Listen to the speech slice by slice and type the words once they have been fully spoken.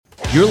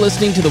You're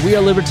listening to the We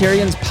Are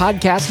Libertarians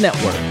podcast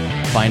network.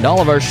 Find all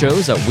of our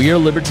shows at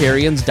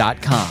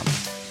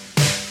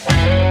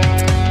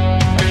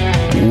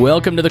wearelibertarians.com.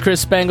 Welcome to the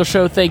Chris Spangle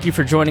Show. Thank you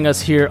for joining us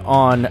here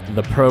on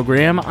the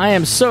program. I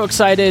am so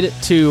excited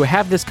to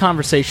have this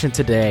conversation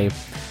today.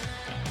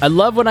 I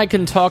love when I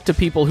can talk to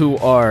people who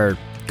are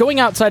going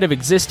outside of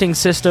existing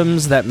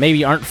systems that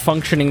maybe aren't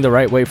functioning the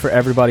right way for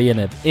everybody and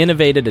have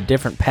innovated a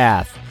different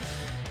path.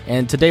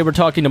 And today we're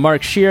talking to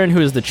Mark Sheeran, who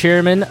is the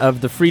chairman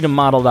of the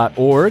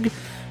freedommodel.org,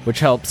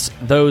 which helps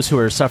those who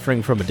are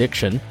suffering from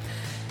addiction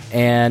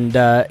and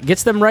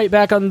gets them right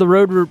back on the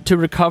road to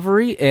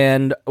recovery.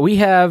 And we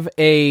have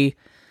a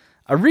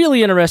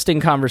really interesting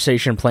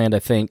conversation planned, I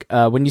think.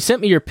 When you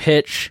sent me your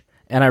pitch,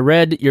 and I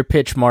read your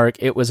pitch, Mark,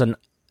 it was an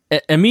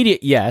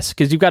immediate yes,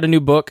 because you've got a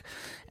new book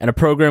and a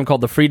program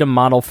called the Freedom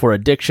Model for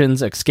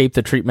Addictions, Escape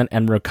the Treatment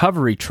and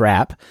Recovery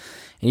Trap.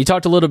 And you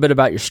talked a little bit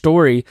about your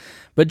story,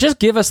 but just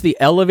give us the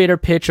elevator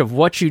pitch of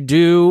what you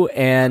do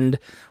and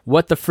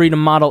what the Freedom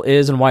Model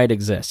is and why it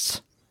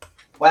exists.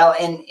 Well,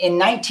 in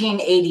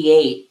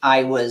 1988,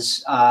 I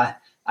was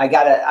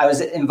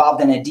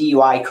involved in a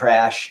DUI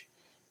crash,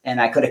 and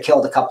I could have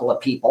killed a couple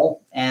of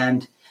people,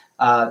 and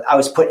I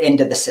was put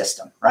into the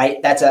system.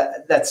 Right? That's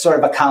sort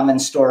of a common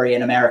story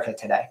in America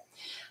today.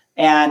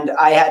 And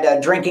I had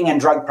a drinking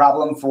and drug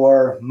problem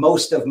for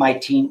most of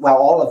my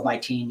all of my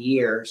teen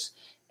years,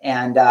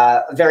 and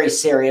a very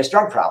serious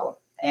drug problem.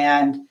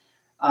 And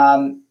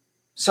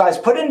so I was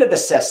put into the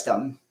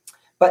system.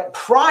 But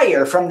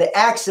prior from the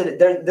accident,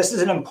 this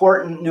is an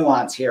important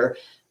nuance here.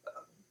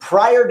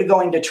 Prior to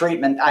going to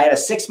treatment, I had a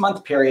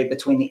 6-month period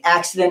between the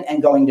accident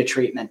and going to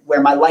treatment where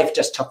my life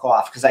just took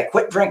off because I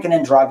quit drinking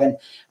and drugging.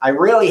 I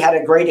really had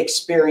a great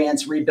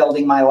experience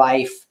rebuilding my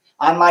life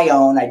on my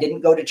own. I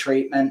didn't go to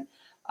treatment.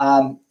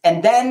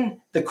 And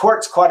then the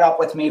courts caught up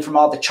with me from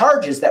all the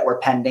charges that were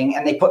pending,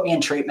 and they put me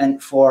in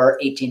treatment for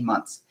 18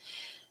 months.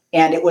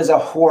 And it was a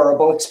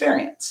horrible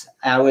experience.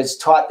 I was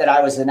taught that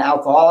I was an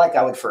alcoholic.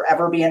 I would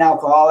forever be an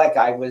alcoholic.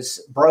 I was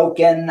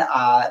broken,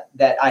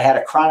 that I had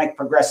a chronic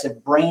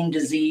progressive brain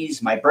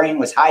disease. My brain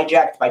was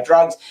hijacked by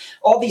drugs,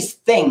 all these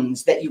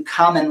things that you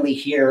commonly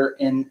hear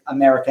in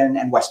American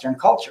and Western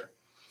culture.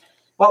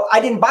 Well, I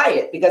didn't buy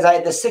it because I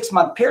had this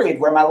 6-month period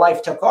where my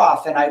life took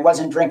off and I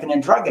wasn't drinking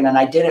and drugging, and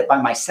I did it by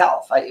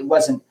myself. I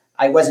wasn't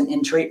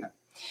in treatment.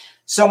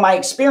 So my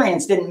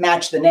experience didn't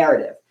match the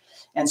narrative.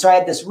 And so I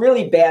had this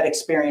really bad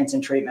experience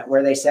in treatment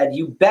where they said,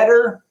 you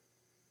better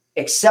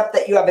accept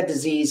that you have a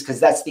disease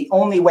because that's the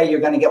only way you're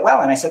going to get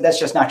well. And I said, that's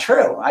just not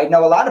true. I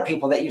know a lot of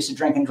people that used to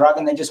drink and drug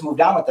and they just moved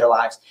on with their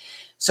lives.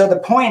 So the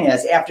point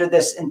is, after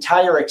this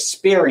entire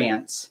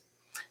experience,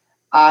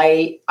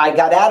 I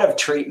got out of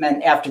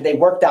treatment after they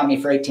worked on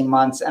me for 18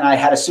 months, and I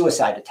had a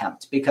suicide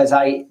attempt because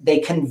they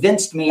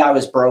convinced me I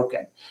was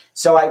broken.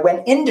 So I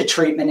went into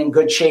treatment in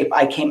good shape.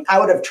 I came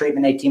out of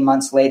treatment 18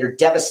 months later,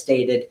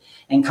 devastated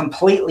and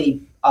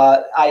completely,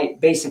 I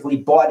basically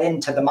bought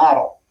into the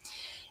model.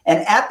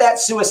 And at that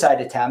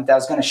suicide attempt, I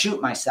was going to shoot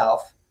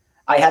myself.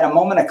 I had a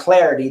moment of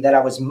clarity that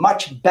I was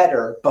much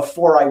better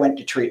before I went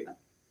to treatment.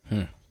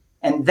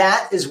 And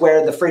that is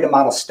where the Freedom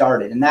Model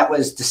started. And that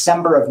was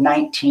December of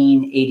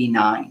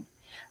 1989.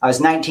 I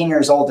was 19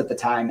 years old at the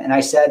time. And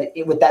I said,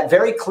 with that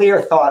very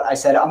clear thought, I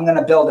said, I'm going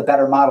to build a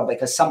better model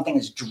because something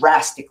is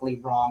drastically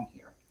wrong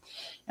here.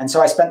 And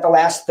so I spent the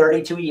last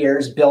 32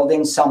 years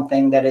building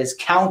something that is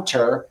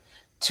counter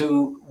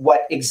to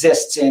what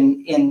exists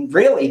in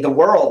really the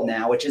world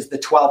now, which is the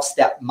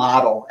 12-step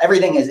model.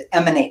 Everything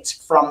emanates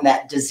from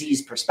that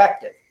disease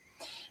perspective.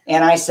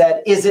 And I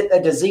said, is it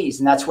a disease?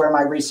 And that's where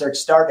my research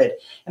started.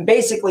 And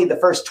basically the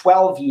first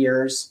 12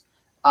 years,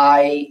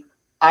 I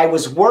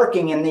was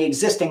working in the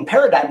existing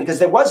paradigm because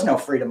there was no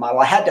freedom model.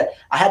 I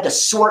had to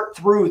sort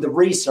through the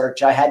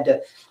research. I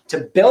had to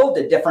build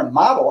a different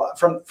model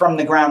from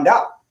the ground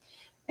up.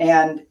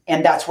 And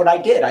that's what I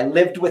did. I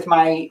lived with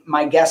my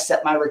guests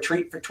at my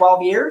retreat for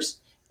 12 years,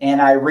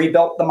 and I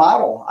rebuilt the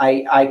model.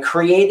 I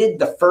created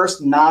the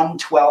first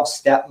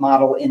non-12-step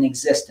model in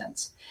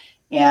existence.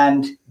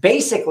 And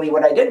basically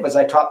what I did was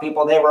I taught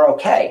people they were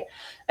okay.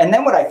 And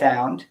then what I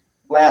found,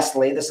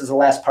 lastly, this is the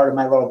last part of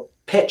my little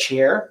pitch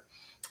here,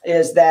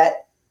 is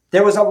that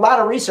there was a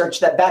lot of research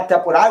that backed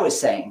up what I was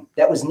saying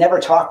that was never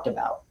talked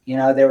about. You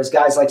know, there was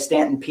guys like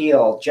Stanton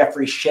Peele,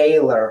 Jeffrey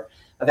Shaler,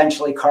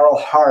 eventually Carl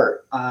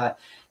Hart,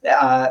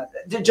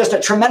 just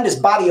a tremendous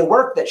body of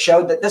work that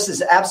showed that this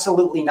is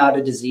absolutely not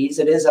a disease.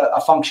 It is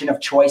a function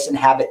of choice and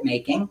habit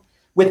making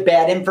with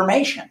bad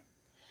information.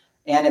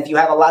 And if you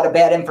have a lot of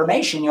bad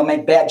information, you'll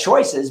make bad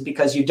choices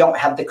because you don't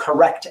have the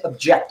correct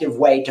objective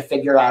way to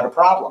figure out a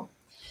problem.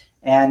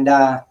 And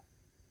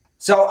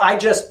so I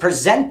just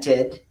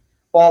presented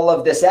all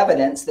of this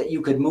evidence that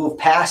you could move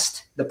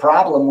past the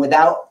problem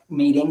without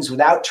meetings,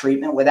 without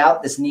treatment,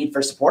 without this need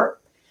for support.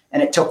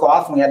 And it took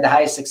off, and we had the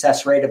highest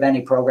success rate of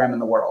any program in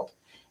the world.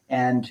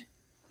 And,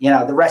 you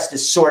know, the rest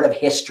is sort of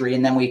history.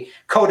 And then we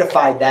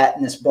codified that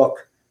in this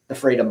book, The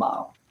Freedom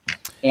Model.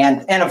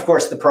 And of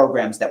course, the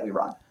programs that we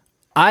run.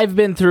 I've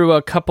been through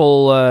a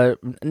couple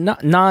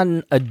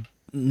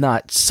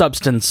not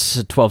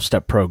substance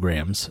 12-step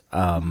programs,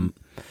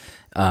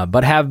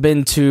 but have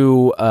been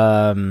to,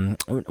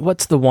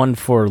 what's the one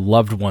for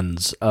loved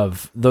ones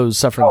of those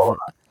suffering from...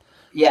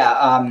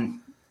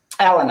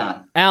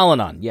 Al-Anon.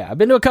 Al-Anon, yeah. I've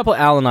been to a couple of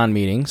Al-Anon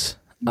meetings,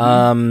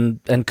 and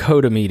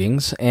CODA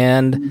meetings,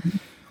 and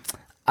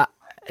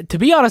to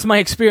be honest, my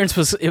experience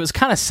was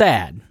kind of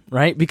sad,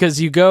 right? Because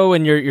you go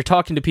and you're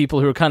talking to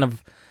people who are kind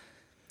of,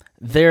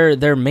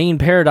 their main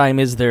paradigm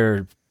is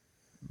their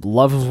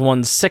loved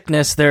one's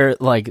sickness, their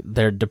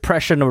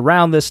depression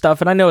around this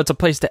stuff, and I know it's a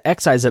place to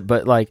excise it,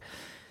 but like,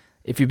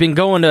 if you've been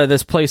going to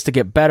this place to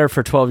get better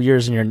for 12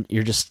 years and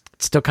you're just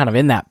still kind of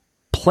in that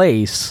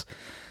place,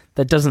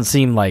 that doesn't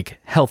seem like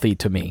healthy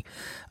to me.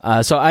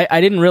 So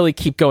I didn't really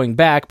keep going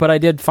back, but I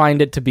did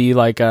find it to be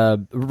like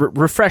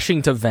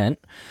refreshing to vent.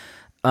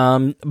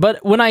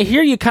 But when I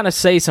hear you kind of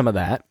say some of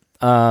that,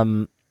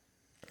 I'm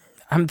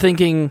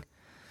thinking,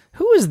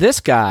 who is this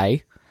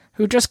guy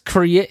who just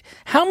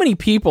how many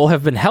people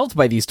have been helped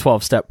by these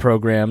 12-step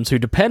programs who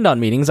depend on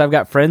meetings? I've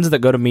got friends that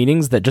go to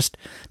meetings that just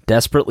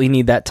desperately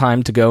need that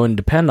time to go and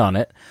depend on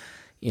it.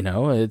 You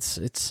know,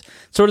 it's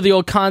sort of the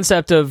old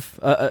concept of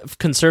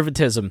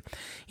conservatism.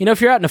 You know,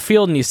 if you're out in a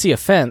field and you see a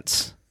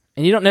fence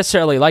and you don't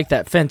necessarily like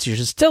that fence, you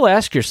should still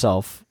ask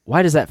yourself,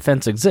 why does that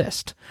fence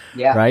exist?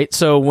 Yeah. Right?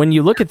 So when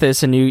you look at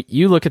this and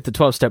you look at the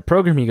 12-step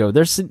program, you go,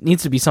 there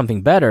needs to be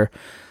something better.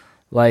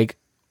 Like,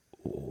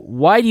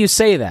 why do you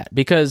say that?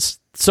 Because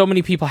so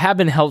many people have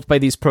been helped by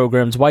these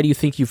programs. Why do you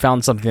think you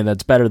found something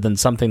that's better than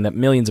something that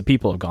millions of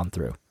people have gone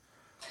through?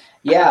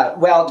 Yeah,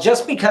 well,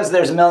 just because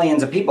there's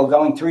millions of people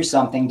going through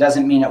something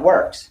doesn't mean it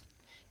works.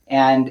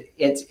 And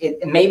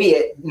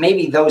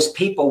maybe those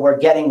people were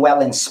getting well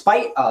in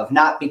spite of,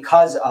 not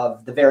because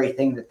of the very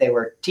thing that they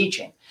were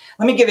teaching.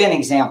 Let me give you an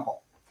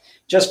example,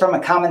 just from a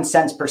common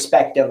sense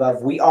perspective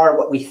of we are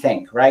what we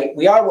think, right?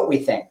 We are what we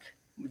think.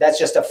 That's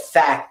just a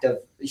fact of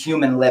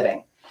human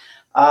living.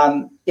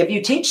 If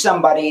you teach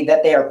somebody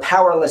that they are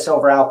powerless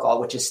over alcohol,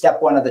 which is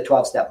step 1 of the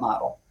 12-step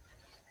model,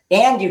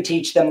 and you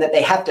teach them that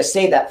they have to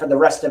say that for the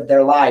rest of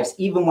their lives,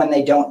 even when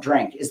they don't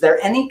drink, is there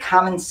any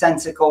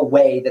commonsensical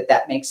way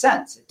that makes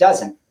sense? It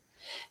doesn't.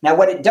 Now,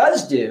 what it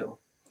does do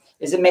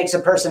is it makes a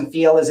person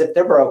feel as if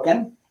they're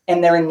broken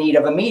and they're in need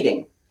of a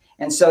meeting.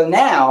 And so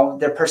now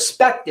their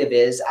perspective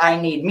is, I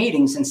need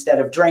meetings instead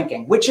of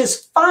drinking, which is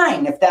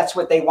fine if that's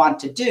what they want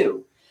to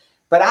do.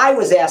 But I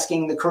was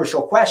asking the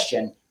crucial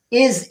question,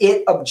 is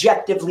it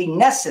objectively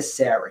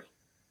necessary?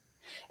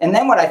 And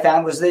then what I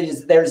found was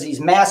there's these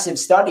massive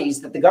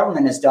studies that the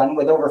government has done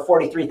with over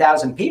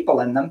 43,000 people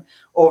in them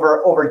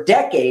over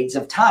decades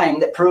of time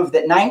that prove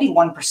that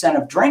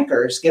 91% of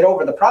drinkers get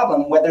over the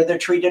problem whether they're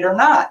treated or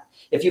not,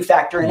 if you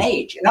factor in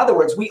age. In other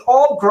words, we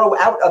all grow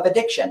out of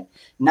addiction.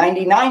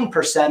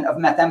 99% of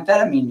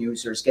methamphetamine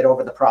users get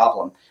over the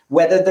problem,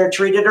 whether they're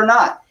treated or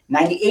not.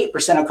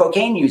 98% of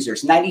cocaine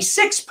users,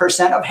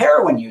 96% of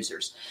heroin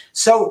users.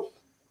 So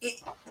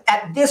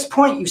at this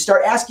point, you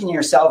start asking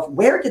yourself,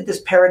 where did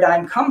this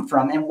paradigm come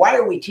from? And why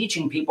are we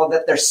teaching people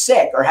that they're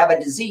sick or have a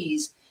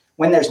disease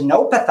when there's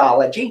no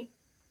pathology,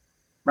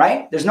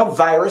 right? There's no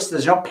virus.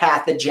 There's no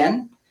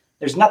pathogen.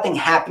 There's nothing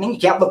happening. You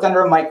can't look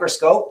under a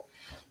microscope.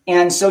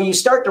 And so you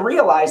start to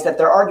realize that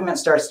their argument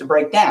starts to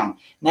break down.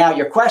 Now,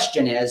 your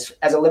question is,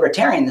 as a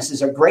libertarian, this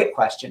is a great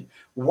question.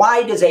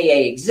 Why does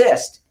AA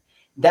exist?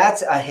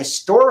 That's a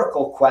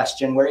historical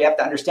question where you have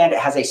to understand it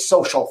has a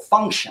social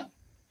function.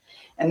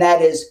 And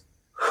that is,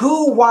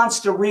 who wants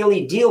to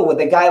really deal with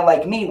a guy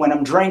like me when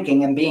I'm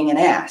drinking and being an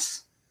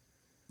ass?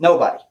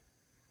 Nobody.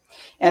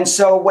 And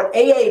so what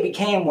AA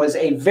became was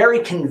a very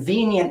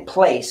convenient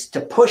place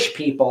to push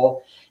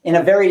people in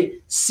a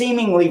very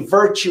seemingly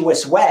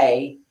virtuous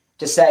way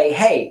to say,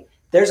 hey,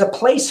 there's a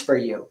place for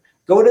you.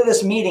 Go to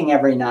this meeting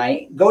every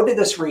night. Go to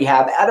this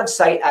rehab, out of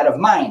sight, out of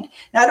mind.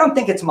 Now, I don't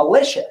think it's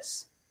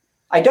malicious.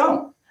 I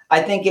don't.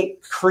 I think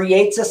it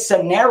creates a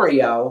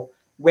scenario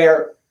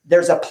where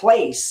there's a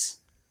place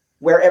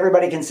where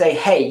everybody can say,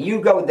 hey,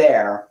 you go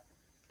there,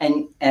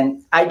 and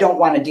I don't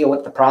want to deal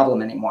with the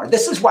problem anymore.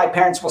 This is why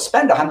parents will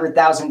spend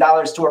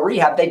 $100,000 to a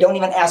rehab. They don't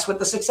even ask what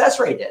the success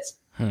rate is,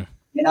 you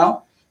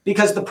know?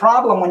 Because the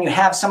problem when you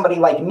have somebody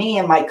like me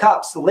and my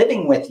cups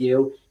living with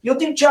you, you'll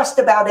do just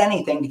about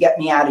anything to get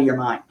me out of your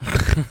mind.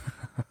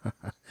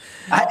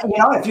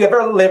 If you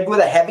ever lived with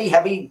a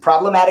heavy,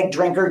 problematic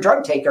drinker,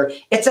 drug taker,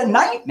 it's a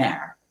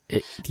nightmare.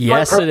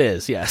 Yes, it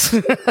is. Yes.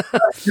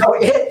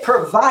 It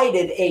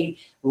provided a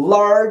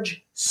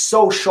large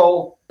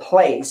social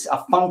place,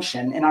 a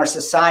function in our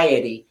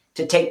society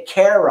to take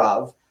care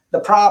of the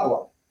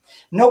problem.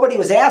 Nobody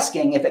was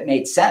asking if it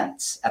made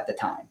sense at the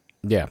time.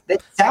 Yeah.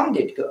 It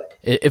sounded good.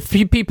 If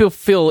people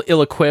feel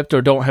ill-equipped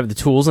or don't have the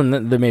tools,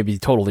 and they may be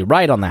totally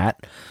right on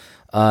that,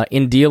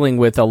 in dealing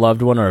with a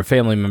loved one or a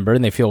family member,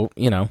 and they feel,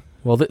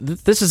 well,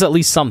 this is at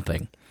least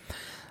something.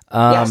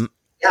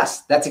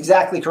 Yes, that's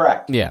exactly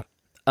correct. Yeah.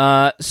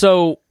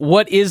 So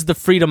what is the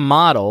freedom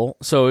model?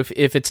 So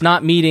if it's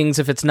not meetings,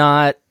 if it's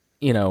not,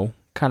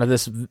 kind of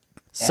this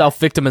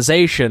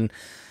self-victimization,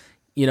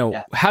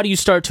 how do you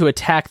start to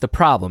attack the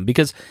problem?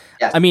 Because,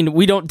 Yes. I mean,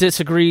 we don't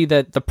disagree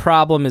that the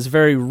problem is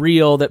very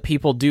real, that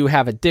people do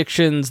have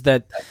addictions,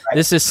 that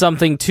this is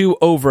something to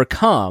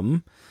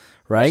overcome,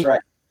 right?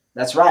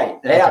 That's right.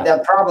 Yeah,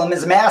 that problem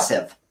is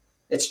massive.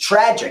 It's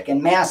tragic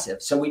and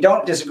massive. So we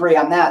don't disagree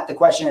on that. The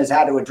question is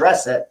how to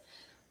address it.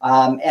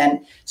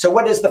 And so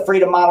what is the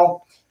freedom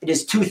model? It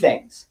is three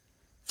things.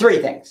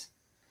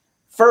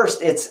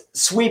 First, it's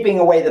sweeping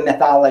away the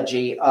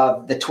mythology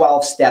of the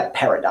 12-step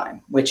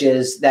paradigm, which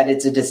is that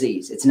it's a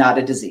disease. It's not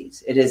a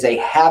disease. It is a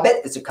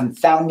habit. It's a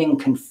confounding,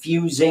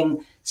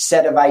 confusing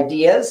set of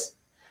ideas,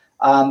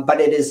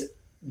 but it is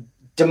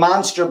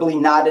demonstrably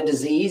not a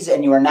disease,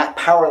 and you are not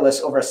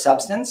powerless over a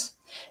substance.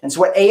 And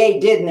so what AA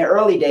did in the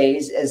early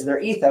days as their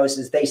ethos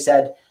is they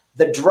said,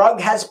 the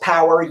drug has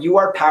power, you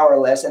are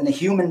powerless, and the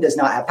human does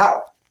not have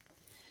power.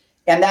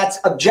 And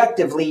that's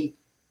objectively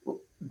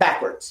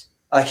backwards.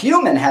 A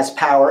human has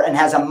power and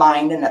has a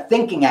mind and a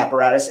thinking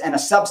apparatus, and a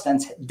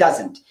substance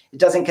doesn't. It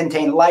doesn't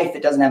contain life.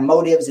 It doesn't have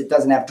motives. It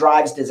doesn't have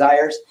drives,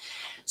 desires.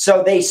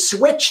 So they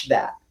switched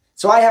that.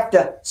 So I have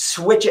to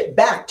switch it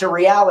back to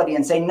reality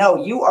and say, no,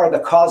 you are the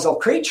causal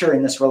creature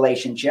in this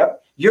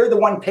relationship. You're the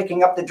one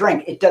picking up the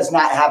drink. It does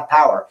not have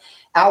power.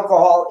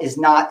 Alcohol is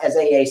not, as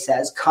AA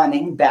says,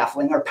 cunning,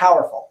 baffling, or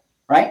powerful,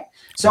 right?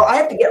 So I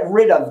have to get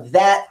rid of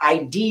that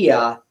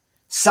idea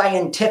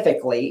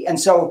scientifically. And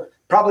so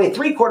probably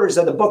 3/4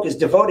 of the book is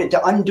devoted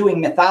to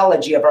undoing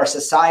mythology of our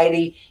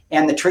society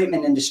and the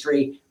treatment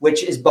industry,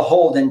 which is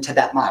beholden to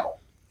that model.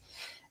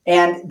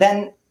 And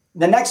then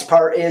the next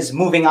part is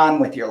moving on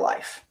with your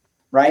life,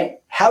 right?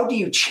 How do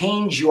you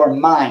change your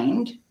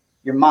mind,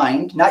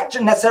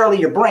 not necessarily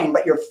your brain,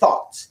 but your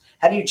thoughts?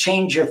 How do you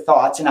change your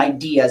thoughts and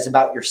ideas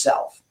about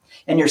yourself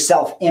and your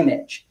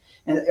self-image?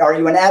 And are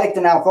you an addict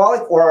and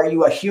alcoholic, or are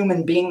you a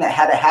human being that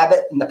had a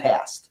habit in the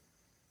past,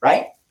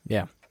 right?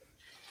 Yeah.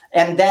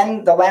 And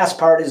then the last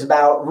part is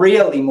about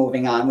really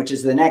moving on, which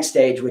is the next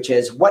stage, which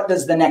is what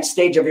does the next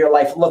stage of your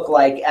life look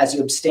like as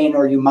you abstain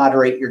or you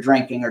moderate your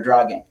drinking or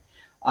drugging?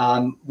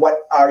 What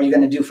are you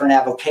going to do for an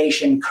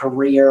avocation,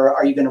 career?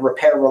 Are you going to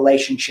repair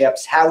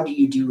relationships? How do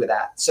you do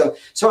that? So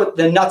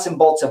the nuts and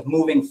bolts of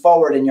moving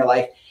forward in your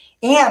life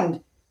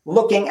and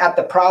looking at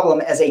the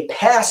problem as a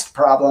past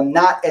problem,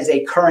 not as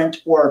a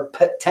current or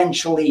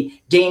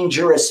potentially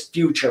dangerous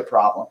future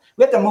problem.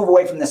 We have to move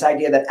away from this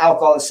idea that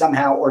alcohol is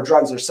somehow, or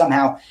drugs are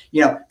somehow,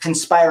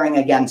 conspiring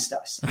against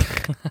us.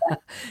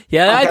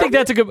 Yeah, I think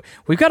that's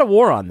we've got a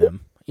war on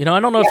them. I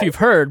don't know if you've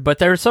heard, but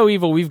they're so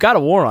evil. We've got a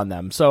war on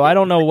them. So I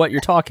don't know what you're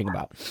talking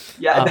about.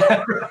 Yeah,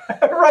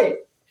 right.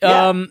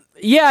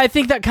 Yeah, I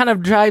think that kind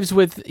of drives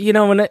with,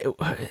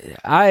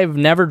 I've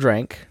never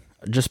drank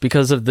just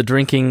because of the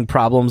drinking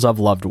problems of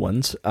loved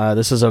ones.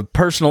 This is a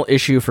personal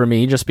issue for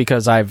me just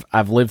because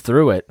I've lived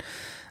through it.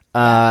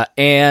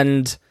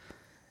 And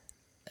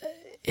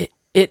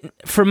it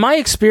from my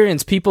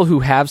experience, people who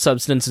have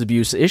substance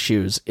abuse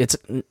issues, it's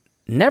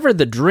never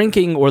the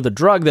drinking or the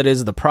drug that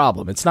is the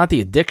problem. It's not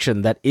the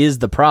addiction that is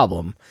the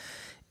problem.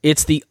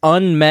 It's the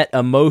unmet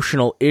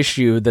emotional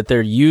issue that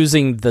they're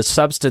using the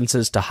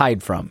substances to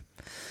hide from.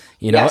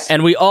 Yes.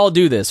 And we all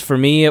do this. For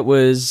me, it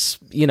was,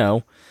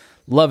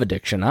 love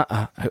addiction.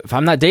 If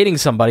I'm not dating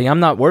somebody, I'm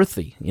not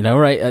worthy,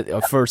 right?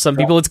 For some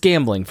people, it's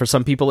gambling. For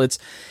some people,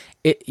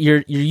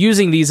 you're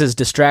using these as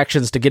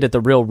distractions to get at the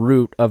real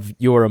root of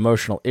your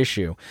emotional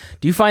issue.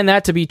 Do you find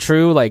that to be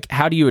true? Like,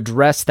 how do you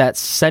address that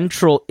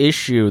central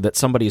issue that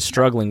somebody is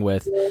struggling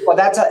with? Well,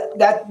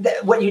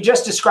 what you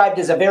just described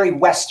is a very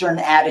Western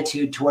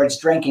attitude towards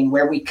drinking,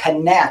 where we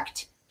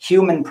connect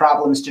human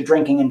problems to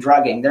drinking and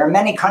drugging. There are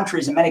many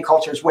countries and many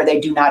cultures where they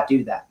do not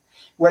do that,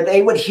 where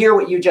they would hear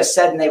what you just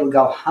said and they would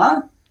go,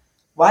 huh?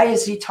 Why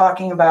is he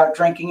talking about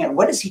drinking? And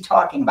what is he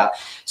talking about?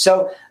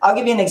 So I'll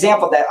give you an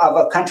example of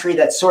a country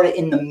that's sort of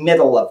in the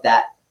middle of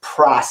that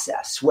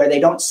process, where they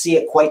don't see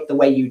it quite the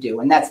way you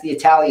do. And that's the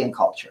Italian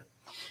culture.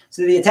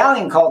 So the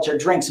Italian culture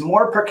drinks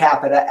more per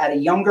capita at a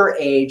younger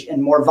age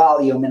and more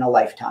volume in a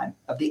lifetime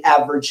of the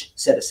average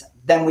citizen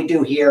than we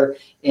do here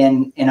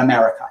in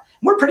America.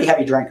 We're pretty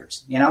heavy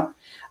drinkers,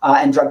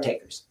 and drug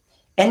takers.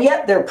 And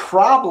yet their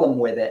problem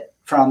with it,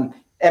 from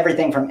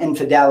everything from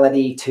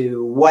infidelity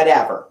to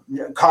whatever,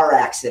 car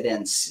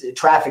accidents,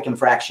 traffic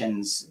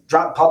infractions,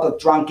 public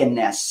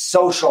drunkenness,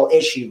 social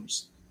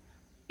issues,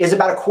 is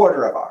about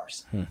 1/4 of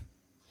ours.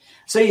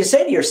 So you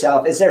say to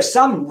yourself, is there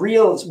some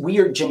real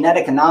weird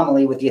genetic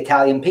anomaly with the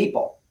Italian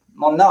people?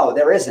 Well, no,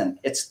 there isn't.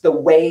 It's the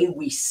way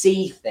we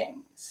see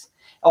things.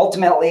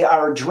 Ultimately,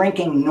 our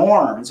drinking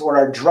norms or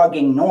our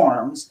drugging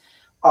norms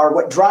are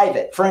what drive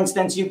it. For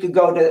instance, you could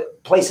go to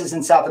places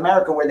in South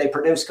America where they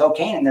produce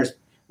cocaine, and there's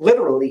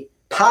literally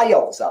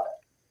piles of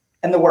it,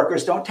 and the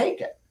workers don't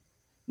take it.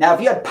 Now, if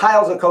you had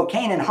piles of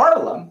cocaine in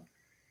Harlem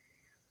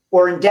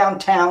or in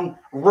downtown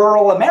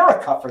rural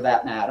America, for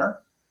that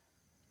matter,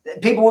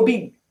 people would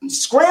be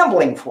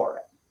scrambling for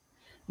it.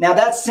 Now,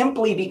 that's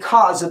simply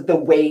because of the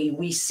way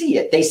we see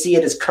it. They see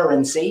it as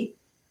currency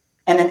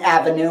and an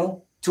avenue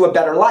to a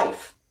better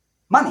life,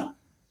 money.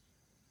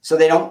 So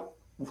they don't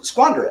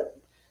squander it.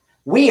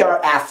 We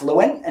are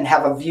affluent and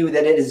have a view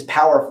that it is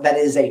that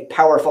is a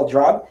powerful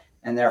drug,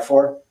 and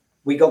therefore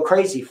we go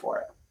crazy for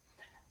it.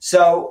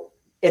 So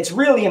it's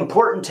really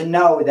important to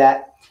know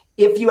that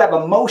if you have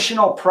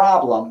emotional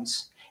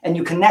problems and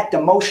you connect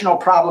emotional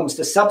problems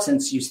to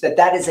substance use,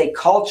 that is a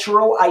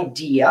cultural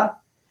idea.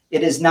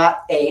 It is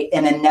not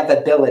an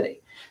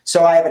inevitability.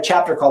 So I have a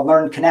chapter called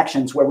Learned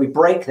Connections where we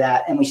break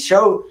that and we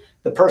show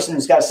the person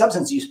who's got a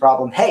substance use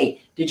problem,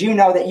 hey, did you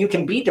know that you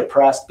can be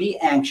depressed, be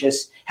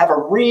anxious, have a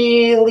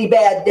really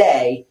bad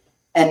day,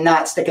 and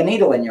not stick a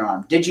needle in your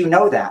arm? Did you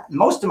know that?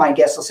 Most of my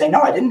guests will say, no,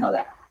 I didn't know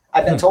that.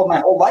 I've been told my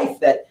whole life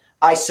that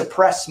I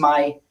suppress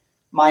my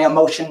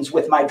emotions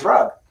with my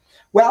drug.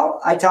 Well,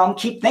 I tell them,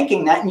 keep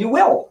thinking that and you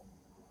will.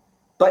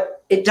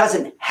 But it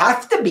doesn't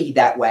have to be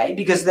that way,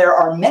 because there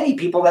are many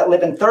people that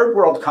live in third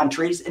world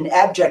countries in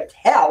abject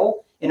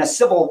hell in a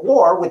civil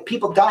war with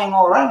people dying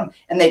all around them,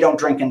 and they don't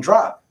drink and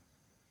drug.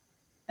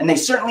 And they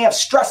certainly have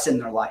stress in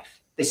their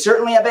life. They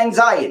certainly have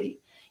anxiety,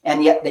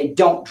 and yet they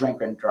don't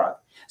drink and drug.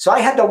 So I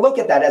had to look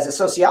at that as a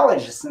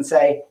sociologist and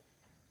say,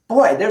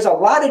 boy, there's a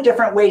lot of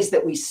different ways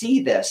that we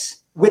see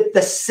this with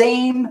the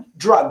same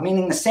drug,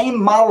 meaning the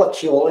same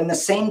molecule in the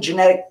same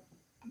genetic,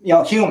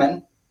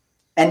 human,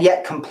 and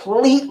yet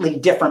completely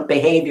different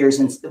behaviors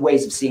and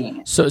ways of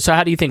seeing it. So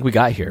how do you think we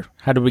got here?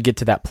 How did we get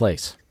to that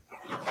place?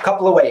 A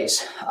couple of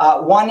ways.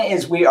 One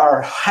is we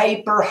are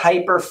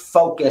hyper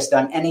focused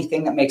on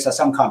anything that makes us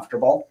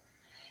uncomfortable.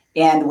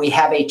 And we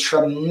have a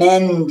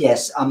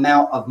tremendous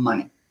amount of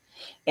money.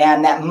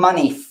 And that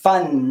money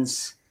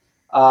funds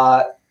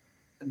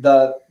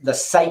the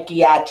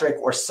psychiatric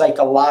or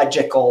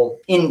psychological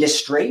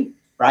industry,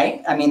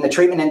 right? I mean, the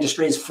treatment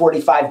industry is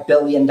 $45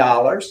 billion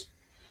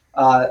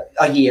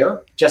a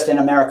year, just in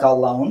America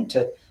alone,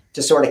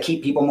 to sort of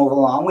keep people moving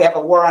along. We have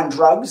a war on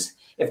drugs.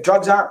 If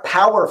drugs aren't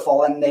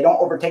powerful and they don't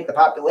overtake the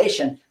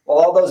population, well,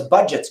 all those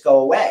budgets go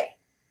away.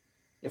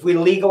 If we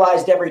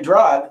legalized every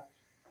drug,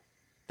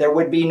 there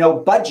would be no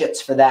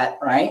budgets for that,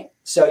 right?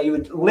 So you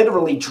would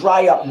literally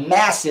dry up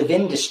massive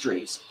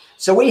industries.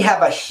 So we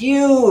have a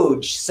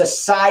huge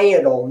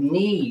societal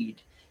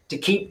need to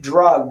keep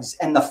drugs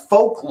and the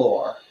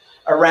folklore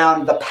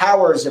around the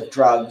powers of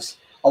drugs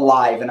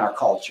alive in our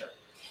culture.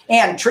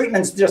 And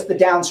treatment's just the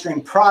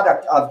downstream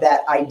product of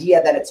that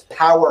idea that it's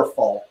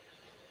powerful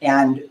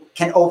and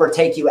can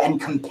overtake you and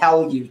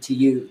compel you to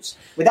use.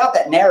 Without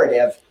that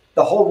narrative,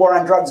 the whole war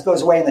on drugs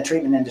goes away and the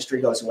treatment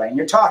industry goes away. And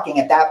you're talking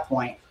at that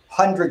point,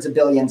 hundreds of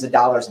billions of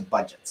dollars in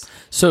budgets.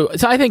 So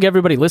I think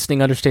everybody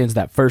listening understands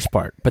that first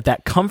part, but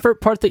that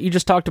comfort part that you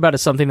just talked about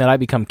is something that I've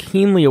become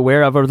keenly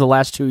aware of over the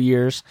last 2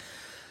 years.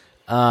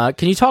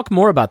 Can you talk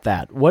more about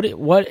that? What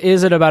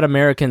is it about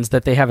Americans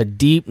that they have a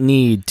deep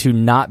need to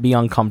not be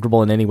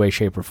uncomfortable in any way,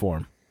 shape, or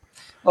form?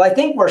 Well, I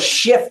think we're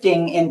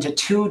shifting into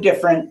two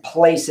different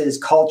places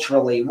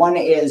culturally. One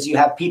is you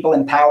have people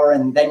in power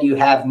and then you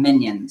have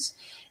minions.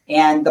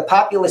 And the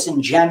populace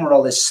in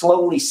general is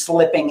slowly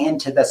slipping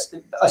into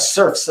a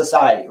serf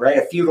society, right?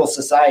 A feudal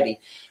society,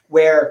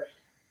 where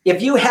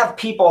if you have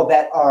people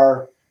that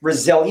are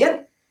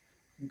resilient,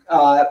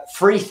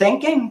 free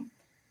thinking,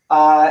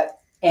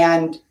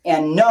 and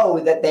know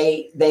that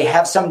they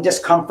have some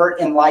discomfort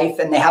in life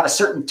and they have a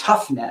certain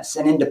toughness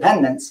and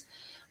independence,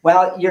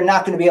 well, you're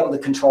not going to be able to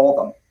control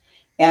them.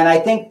 And I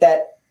think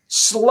that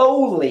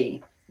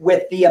slowly,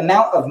 with the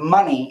amount of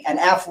money and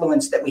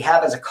affluence that we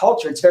have as a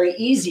culture, it's very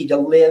easy to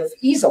live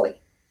easily.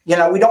 We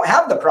don't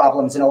have the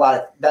problems that a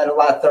lot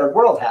of third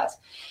world has.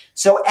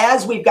 So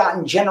as we've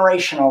gotten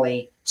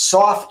generationally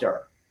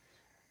softer,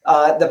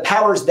 the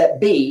powers that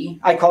be,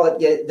 I call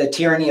it the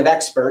tyranny of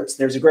experts.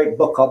 There's a great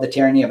book called The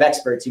Tyranny of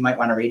Experts you might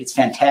want to read. It's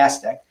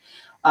fantastic.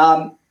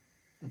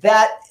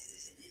 That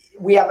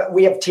we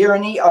have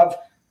tyranny of,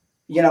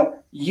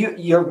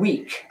 you're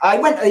weak.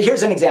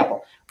 Here's an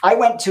example. I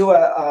went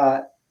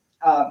to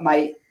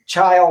my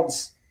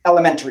child's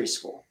elementary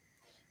school,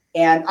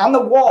 and on the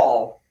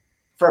wall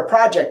for a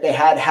project, they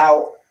had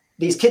how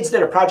these kids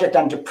did a project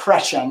on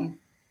depression,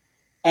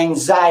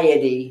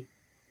 anxiety,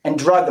 and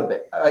drug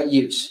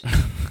use.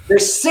 They're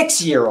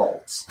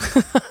 6-year-olds.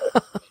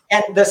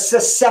 And the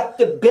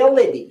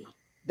susceptibility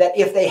that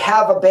if they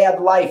have a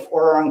bad life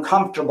or are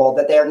uncomfortable,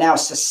 that they are now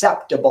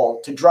susceptible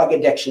to drug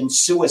addiction,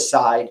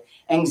 suicide,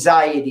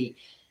 anxiety.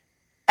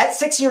 At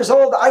 6 years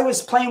old, I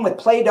was playing with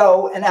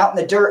Play-Doh and out in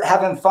the dirt,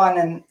 having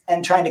fun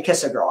and trying to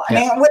kiss a girl. I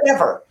mean,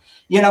 whatever,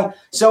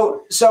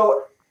 So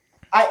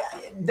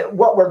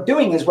what we're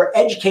doing is we're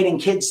educating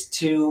kids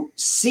to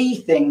see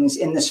things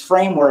in this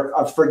framework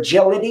of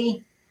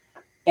fragility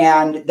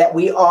and that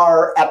we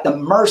are at the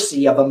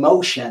mercy of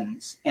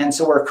emotions. And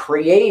so we're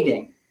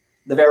creating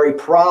the very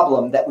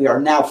problem that we are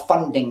now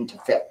funding to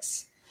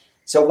fix.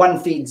 So one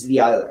feeds the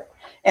other.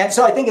 And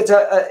so I think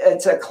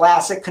it's a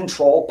classic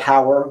control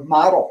power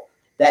model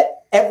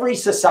that every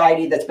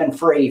society that's been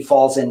free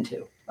falls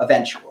into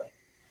eventually,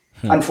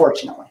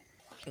 unfortunately.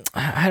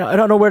 I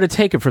don't know where to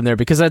take it from there,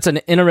 because that's an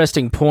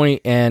interesting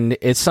point, and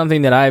it's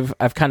something that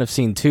I've kind of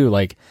seen too.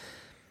 Like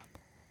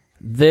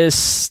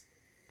this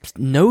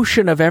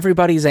notion of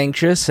everybody's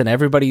anxious and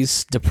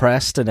everybody's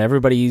depressed and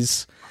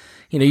everybody's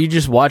you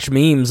just watch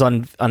memes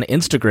on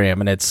Instagram,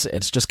 and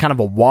it's just kind of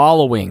a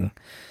wallowing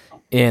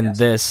in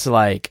this,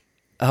 like,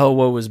 oh,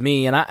 woe was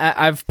me. And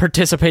I've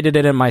participated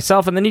in it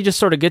myself. And then you just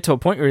sort of get to a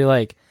point where you're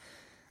like,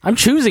 I'm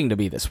choosing to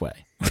be this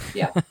way.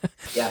 Yeah.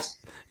 Yes.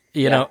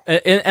 You know,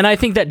 and I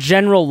think that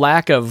general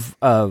lack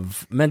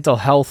of mental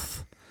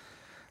health,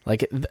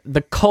 like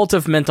the cult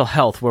of mental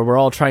health, where we're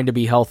all trying to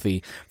be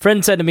healthy.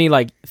 Friend said to me,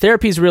 like,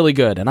 therapy's really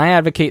good, and I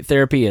advocate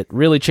therapy. It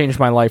really changed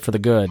my life for the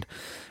good.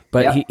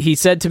 But he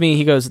said to me,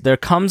 he goes, there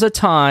comes a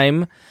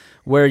time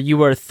where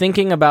you are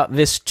thinking about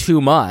this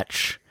too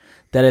much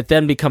that it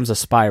then becomes a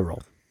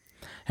spiral.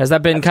 Has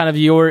that been kind of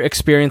your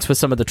experience with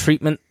some of the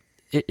treatment,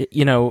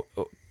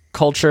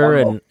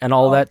 culture and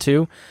all of that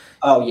too?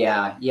 Oh,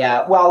 yeah.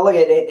 Yeah. Well, look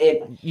at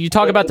it. You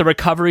talk about the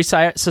Recovery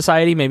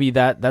Society. Maybe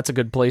that's a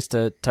good place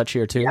to touch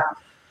here too.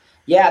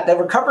 Yeah. The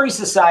Recovery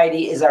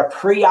Society is our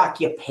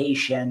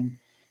preoccupation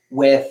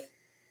with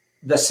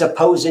the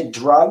supposed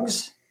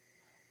drugs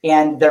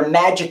and their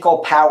magical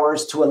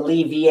powers to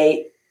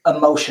alleviate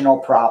emotional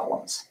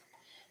problems.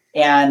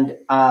 And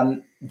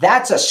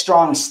that's a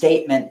strong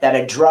statement that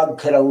a drug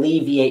could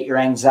alleviate your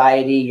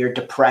anxiety, your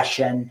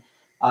depression,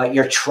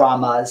 your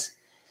traumas.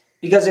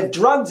 Because if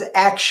drugs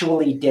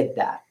actually did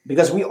that,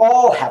 because we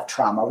all have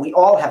trauma, we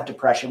all have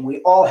depression, we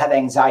all have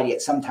anxiety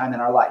at some time in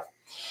our life.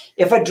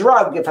 If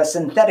a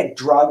synthetic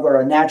drug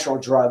or a natural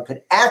drug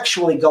could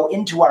actually go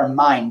into our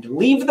mind,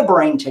 leave the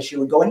brain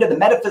tissue and go into the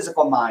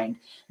metaphysical mind,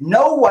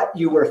 know what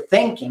you were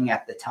thinking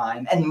at the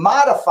time and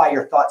modify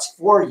your thoughts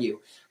for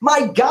you,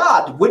 my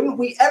God, wouldn't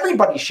we?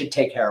 Everybody should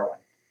take heroin.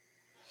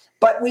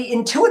 But we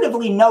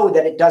intuitively know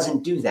that it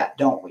doesn't do that,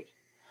 don't we?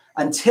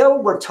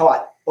 Until we're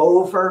taught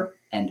over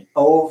and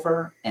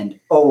over and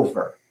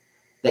over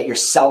that you're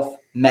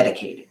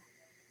self-medicating.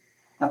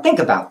 Now think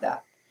about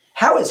that.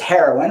 How is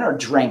heroin or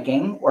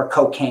drinking or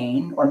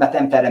cocaine or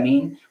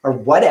methamphetamine or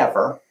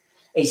whatever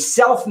a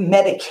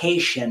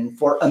self-medication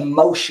for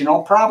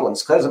emotional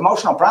problems? Because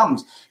emotional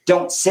problems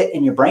don't sit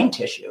in your brain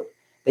tissue.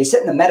 They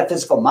sit in the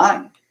metaphysical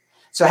mind.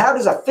 So how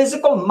does a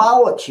physical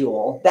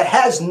molecule that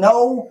has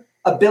no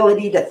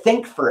ability to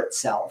think for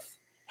itself,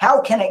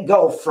 how can it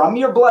go from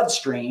your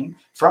bloodstream,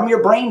 from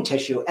your brain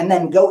tissue, and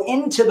then go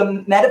into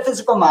the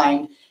metaphysical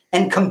mind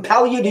and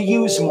compel you to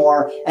use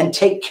more and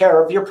take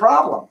care of your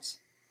problems?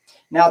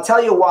 Now, I'll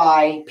tell you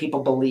why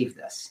people believe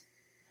this.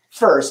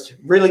 First,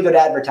 really good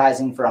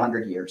advertising for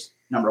 100 years,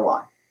 number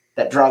one,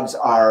 that drugs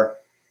are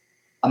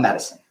a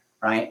medicine,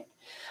 right?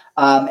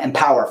 And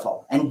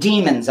powerful. And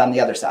demons on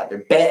the other side.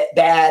 They're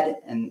bad,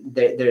 and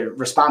they're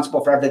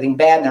responsible for everything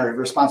bad, and they're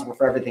responsible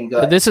for everything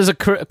good. This is a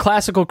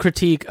classical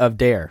critique of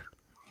DARE,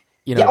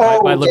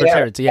 by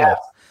libertarians. DARE. Yeah.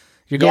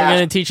 You're going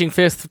in and teaching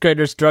fifth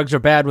graders drugs are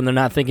bad when they're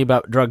not thinking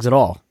about drugs at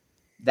all.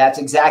 That's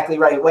exactly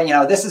right. When,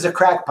 this is a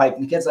crack pipe,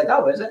 and the kid's like,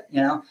 oh, is it?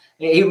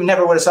 He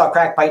never would have saw a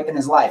crack pipe in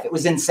his life. It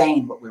was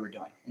insane what we were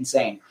doing.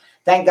 Insane.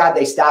 Thank God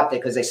they stopped it,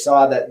 because they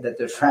saw that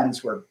their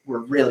friends were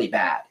really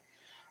bad.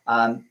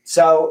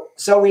 So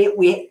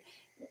we,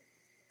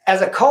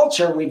 as a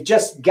culture, we've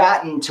just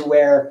gotten to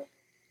where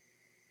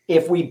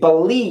if we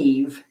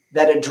believe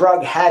that a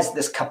drug has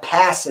this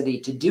capacity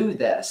to do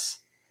this,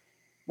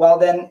 well,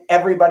 then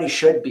everybody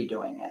should be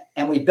doing it.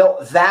 And we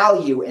built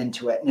value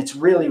into it, and it's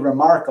really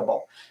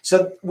remarkable.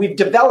 So we've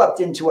developed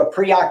into a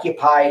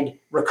preoccupied,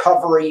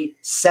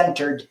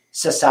 recovery-centered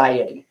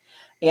society.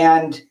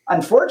 And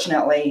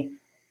unfortunately,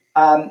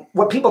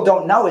 what people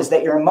don't know is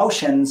that your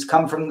emotions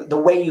come from the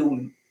way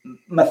you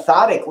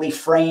methodically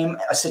frame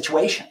a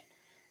situation.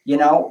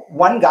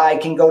 One guy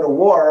can go to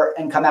war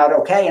and come out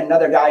okay, and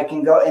another guy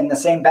can go in the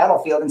same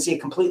battlefield and see a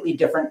completely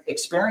different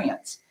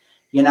experience,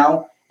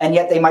 and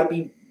yet they might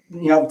be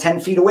 10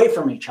 feet away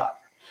from each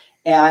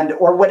other,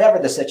 or whatever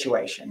the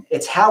situation.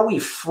 It's how we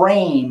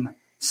frame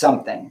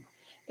something.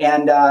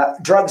 And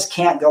drugs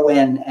can't go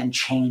in and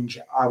change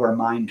our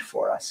mind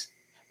for us.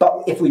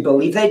 But if we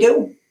believe they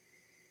do,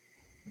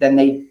 then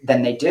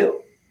they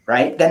do,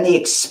 right? Then the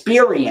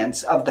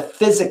experience of the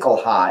physical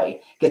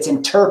high gets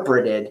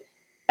interpreted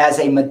as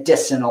a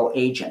medicinal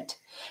agent.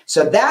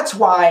 So that's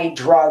why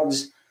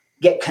drugs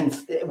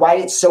why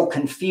it's so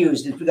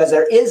confused, is because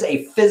there is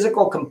a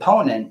physical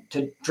component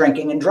to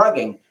drinking and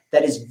drugging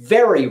that is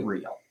very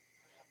real.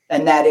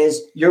 And that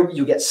is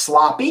you get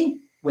sloppy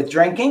with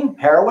drinking,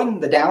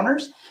 heroin, the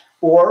downers,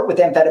 or with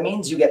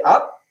amphetamines, you get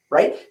up,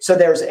 right? So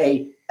there's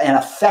an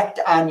effect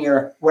on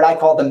your, what I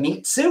call the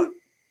meat suit.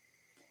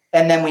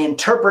 And then we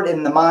interpret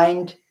in the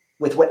mind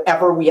with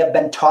whatever we have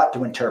been taught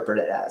to interpret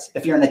it as.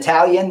 If you're an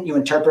Italian, you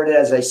interpret it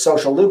as a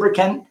social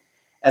lubricant,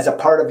 as a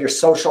part of your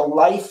social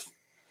life.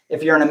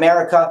 If you're in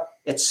America,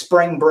 it's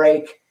spring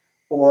break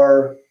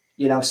or,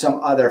 some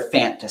other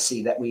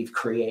fantasy that we've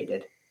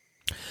created.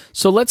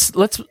 So let's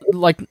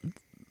like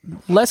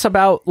less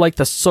about like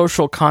the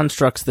social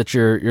constructs that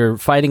you're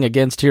fighting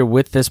against here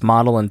with this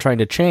model and trying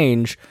to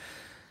change,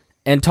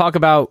 and talk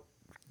about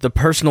the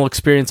personal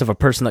experience of a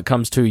person that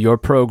comes to your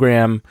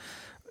program,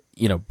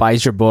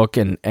 buys your book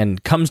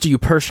and comes to you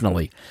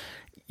personally.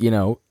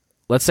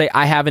 Let's say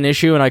I have an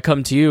issue and I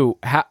come to you.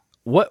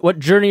 What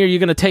journey are you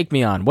going to take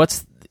me on?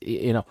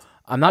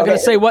 I'm not going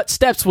to say what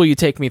steps will you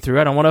take me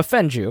through. I don't want to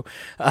offend you.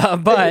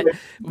 But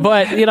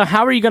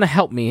how are you going to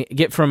help me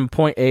get from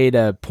point A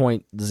to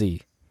point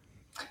Z?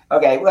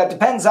 Okay, well, it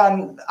depends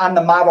on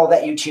the model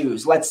that you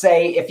choose. Let's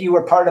say if you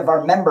were part of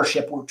our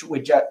membership, which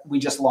we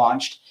just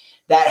launched,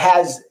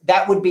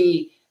 that would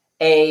be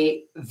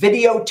a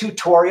video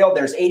tutorial.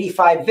 There's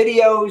 85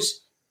 videos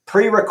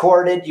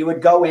pre-recorded. You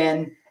would go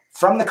in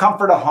from the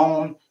comfort of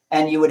home,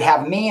 and you would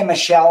have me and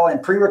Michelle in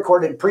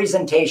pre-recorded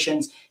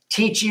presentations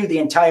teach you the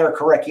entire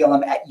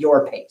curriculum at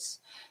your pace.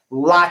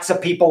 Lots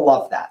of people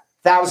love that.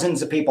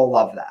 Thousands of people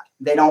love that.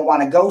 They don't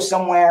want to go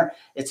somewhere.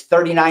 It's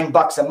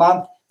 $39 a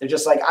month. They're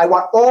just like, I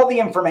want all the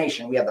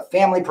information. We have the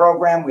family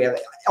program. We have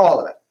all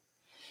of it.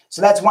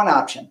 So that's one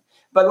option.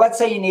 But let's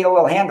say you need a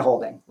little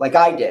hand-holding, like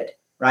I did,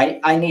 right?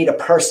 I need a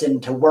person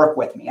to work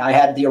with me. I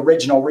had the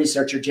original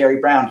researcher, Jerry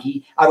Brown.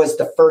 I was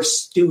the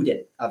first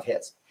student of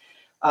his.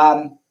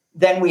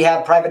 Then we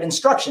have private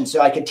instruction,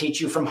 so I could teach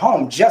you from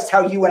home, just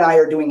how you and I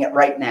are doing it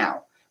right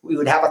now. We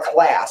would have a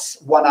class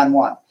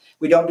one-on-one.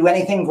 We don't do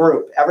anything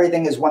group.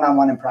 Everything is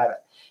one-on-one in private.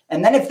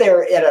 And then if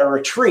they're at a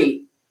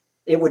retreat,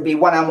 it would be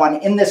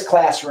one-on-one in this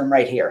classroom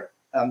right here,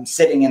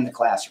 sitting in the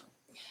classroom.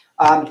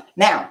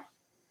 Now,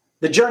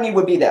 the journey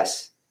would be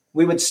this.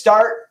 We would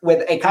start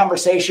with a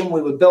conversation.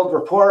 We would build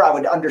rapport. I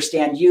would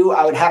understand you.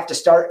 I would have to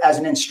start as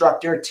an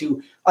instructor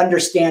to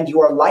understand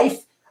your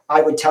life.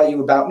 I would tell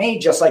you about me,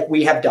 just like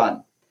we have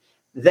done.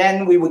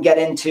 Then we would get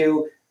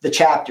into the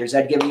chapters.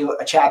 I'd give you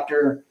a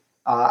chapter.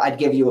 I'd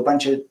give you a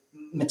bunch of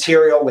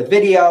material with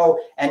video,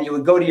 and you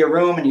would go to your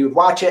room and you would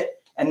watch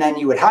it, and then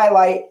you would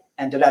highlight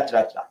and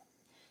da-da-da-da-da.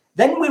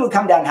 Then we would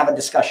come down and have a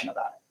discussion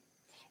about it.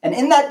 And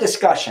in that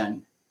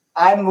discussion,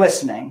 I'm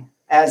listening,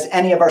 as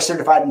any of our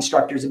certified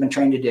instructors have been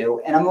trained to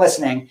do, and I'm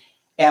listening,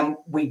 and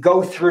we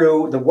go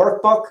through the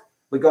workbook.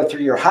 We go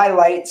through your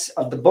highlights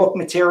of the book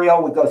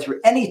material. We go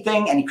through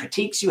anything, any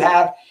critiques you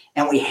have,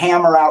 and we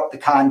hammer out the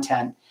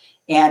content.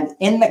 And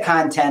in the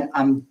content,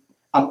 I'm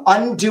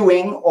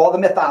undoing all the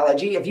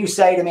mythology. If you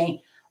say to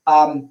me,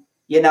 I'm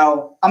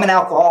an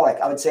alcoholic,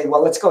 I would say,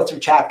 well, let's go through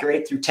chapter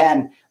 8 through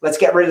 10. Let's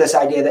get rid of this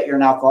idea that you're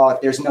an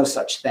alcoholic. There's no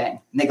such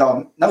thing. And they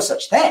go, no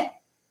such thing.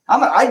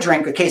 I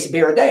drink a case of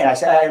beer a day. And I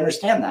say, I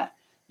understand that.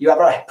 You have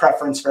a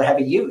preference for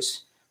heavy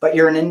use, but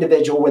you're an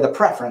individual with a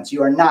preference.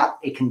 You are not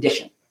a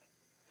condition.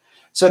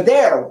 So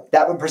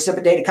that would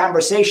precipitate a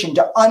conversation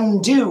to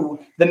undo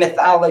the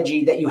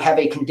mythology that you have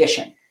a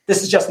condition.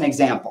 This is just an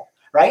example,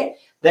 right?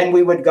 Then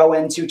we would go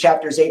into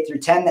chapters 8 through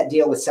 10 that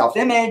deal with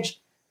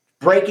self-image,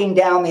 breaking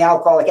down the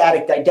alcoholic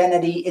addict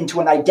identity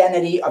into an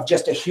identity of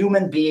just a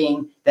human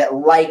being that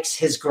likes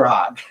his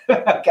grog,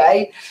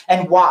 okay?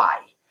 And why?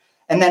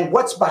 And then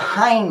what's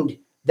behind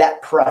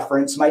that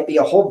preference might be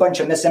a whole bunch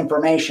of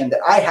misinformation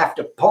that I have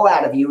to pull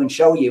out of you and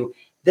show you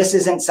this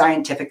isn't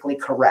scientifically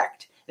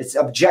correct. It's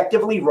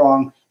objectively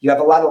wrong. You have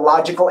a lot of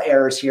logical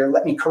errors here.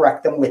 Let me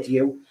correct them with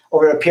you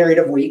over a period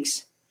of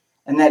weeks.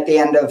 And at the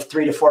end of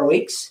 3 to 4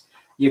 weeks,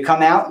 you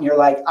come out and you're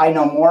like, I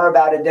know more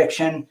about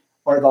addiction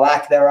or the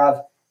lack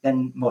thereof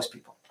than most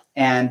people.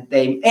 And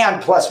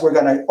plus we're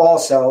going to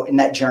also in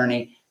that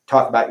journey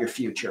talk about your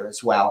future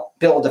as well.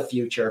 Build a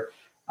future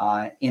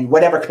in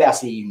whatever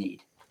capacity you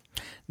need.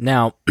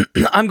 Now,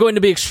 I'm going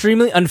to be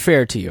extremely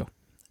unfair to you.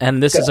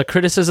 And this is a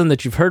criticism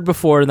that you've heard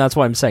before, and that's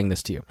why I'm saying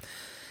this to you.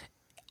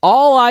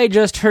 All I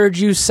just heard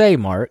you say,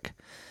 Mark,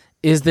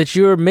 is that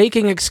you're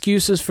making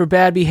excuses for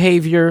bad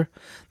behavior,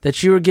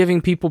 that you're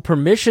giving people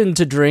permission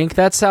to drink.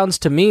 That sounds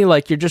to me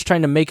like you're just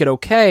trying to make it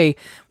okay.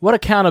 What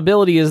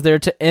accountability is there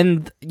to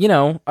end,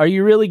 are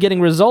you really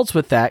getting results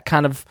with that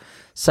kind of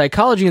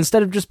psychology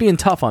instead of just being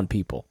tough on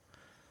people?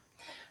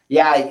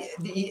 Yeah.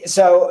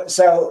 So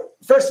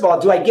first of all,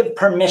 do I give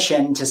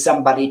permission to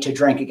somebody to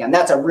drink again?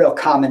 That's a real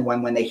common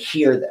one when they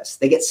hear this.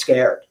 They get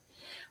scared.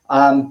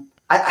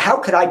 How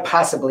could I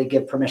possibly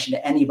give permission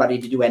to anybody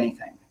to do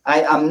anything?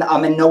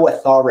 I'm in no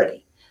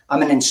authority.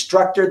 I'm an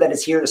instructor that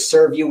is here to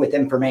serve you with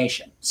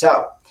information.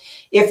 So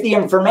if the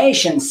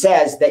information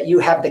says that you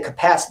have the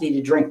capacity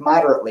to drink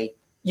moderately,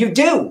 you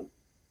do.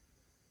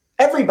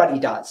 Everybody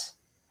does.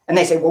 And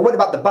they say, well, what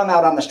about the bum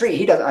out on the street?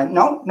 He doesn't.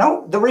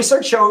 No. The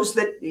research shows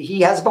that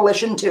he has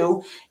volition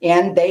too,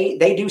 and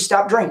they do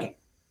stop drinking.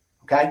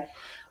 Okay.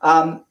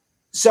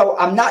 So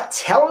I'm not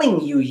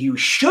telling you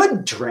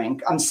should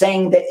drink. I'm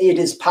saying that it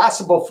is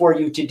possible for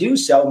you to do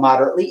so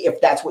moderately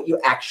if that's what you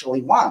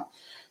actually want.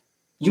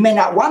 You may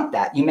not want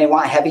that. You may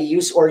want heavy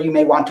use or you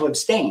may want to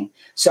abstain.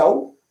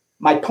 So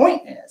my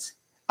point is,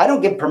 I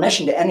don't give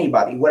permission to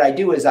anybody. What I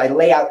do is I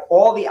lay out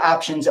all the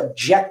options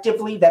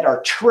objectively that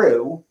are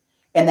true,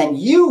 and then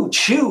you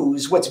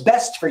choose what's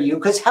best for you,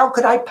 because how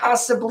could I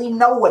possibly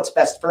know what's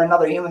best for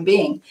another human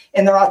being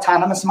in their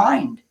autonomous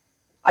mind?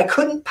 I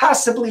couldn't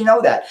possibly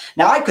know that.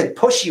 Now, I could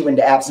push you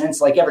into abstinence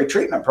like every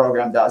treatment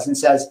program does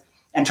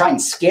and try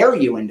and scare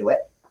you into it.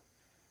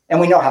 And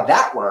we know how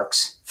that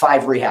works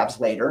 5 rehabs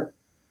later,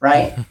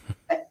 right?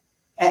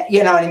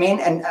 You know what I mean?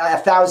 And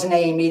 1,000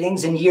 AA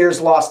meetings and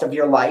years lost of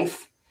your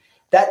life.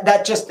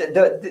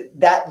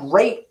 That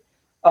rate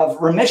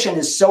of remission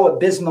is so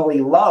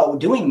abysmally low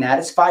doing that.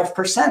 It's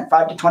 5%,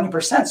 5 to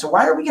 20%. So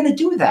why are we going to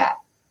do that?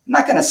 I'm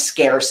not going to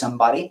scare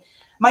somebody.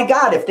 My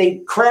God, if they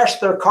crashed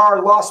their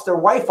car, lost their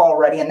wife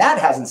already, and that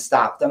hasn't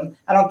stopped them,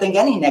 I don't think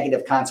any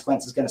negative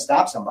consequence is going to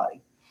stop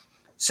somebody.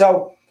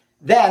 So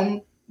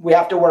then we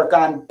have to work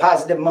on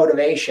positive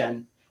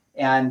motivation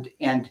and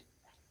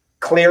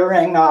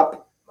clearing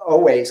up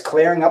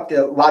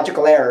the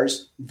logical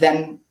errors,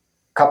 then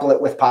couple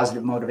it with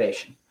positive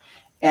motivation.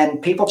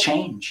 And people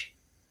change.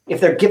 If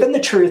they're given the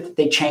truth,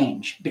 they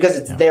change because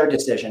it's their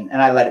decision,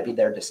 and I let it be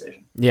their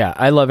decision. Yeah,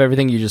 I love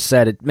everything you just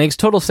said. It makes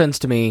total sense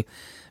to me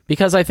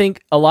because I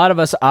think a lot of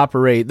us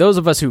operate, those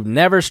of us who've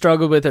never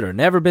struggled with it or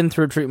never been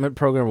through a treatment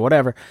program or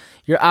whatever,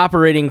 you're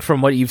operating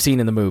from what you've seen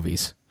in the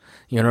movies.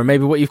 Or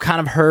maybe what you've kind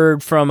of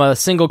heard from a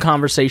single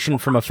conversation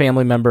from a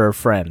family member or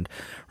friend,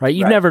 right?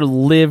 You've never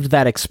lived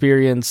that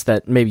experience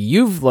that maybe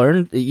you've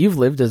lived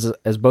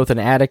as both an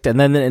addict and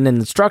then an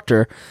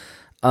instructor.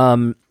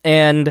 So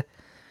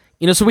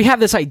we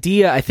have this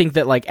idea, I think,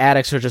 that like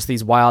addicts are just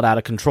these wild, out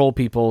of control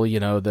people,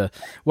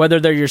 whether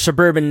they're your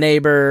suburban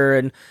neighbor,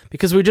 and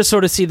because we just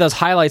sort of see those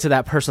highlights of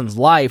that person's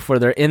life where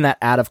they're in that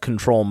out of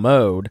control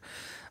mode.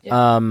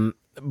 Yeah.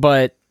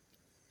 But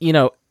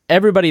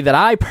everybody that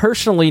I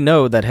personally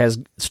know that has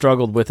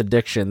struggled with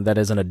addiction that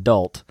is an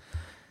adult,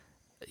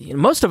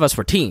 most of us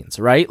were teens,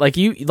 right? Like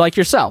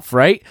yourself,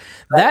 right?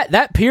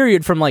 That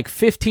period from like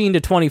 15 to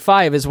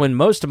 25 is when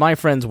most of my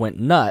friends went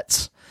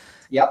nuts.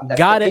 Yep.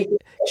 Got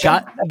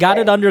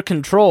it under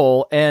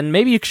control. And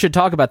maybe you should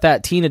talk about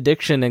that, teen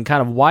addiction, and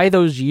kind of why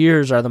those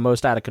years are the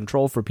most out of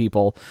control for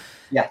people.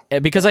 Yeah.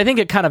 Because I think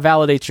it kind of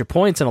validates your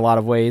points in a lot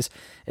of ways,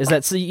 is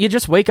that so you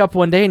just wake up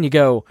one day and you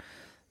go,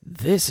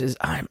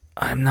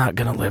 I'm not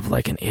going to live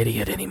like an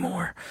idiot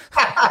anymore.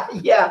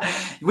 Yeah.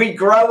 We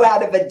grow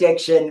out of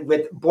addiction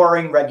with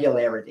boring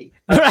regularity.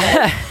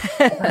 Okay?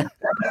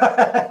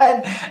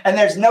 and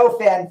there's no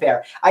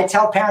fanfare. I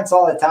tell parents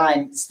all the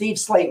time, Steve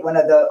Slate, one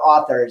of the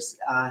authors,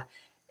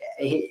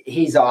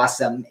 he's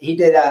awesome. He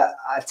did a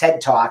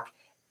TED Talk,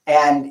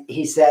 and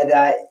he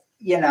said,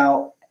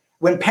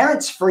 when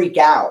parents freak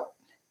out,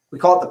 we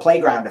call it the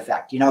playground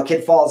effect. A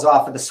kid falls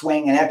off of the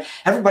swing and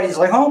everybody's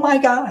like, oh my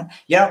God,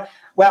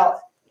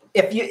 well,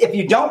 if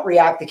you don't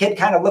react, the kid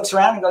kind of looks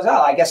around and goes,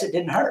 oh, I guess it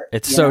didn't hurt.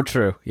 It's so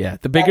true. Yeah.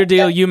 The bigger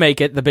deal you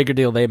make it, the bigger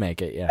deal they make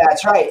it. Yeah.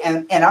 That's right.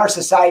 And our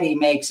society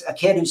makes a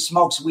kid who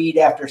smokes weed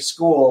after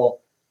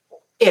school,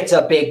 it's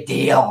a big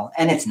deal.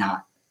 And it's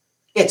not.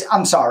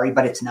 I'm sorry,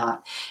 but it's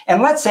not.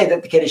 And let's say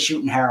that the kid is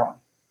shooting heroin.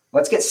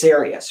 Let's get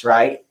serious,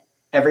 right?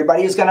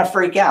 Everybody is going to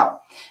freak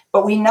out.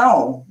 But we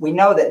know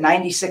that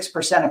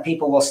 96% of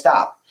people will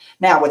stop.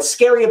 Now, what's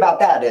scary about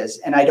that is,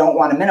 and I don't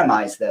want to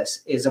minimize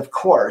this, is of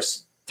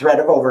course, threat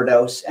of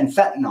overdose and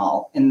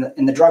fentanyl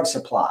in the drug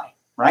supply,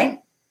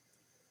 right?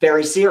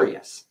 Very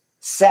serious.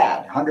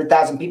 Sad.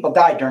 100,000 people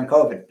died during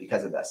COVID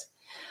because of this.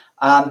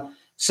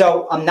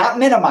 So I'm not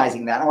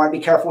minimizing that. I want to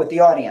be careful with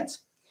the audience.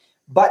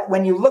 But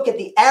when you look at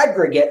the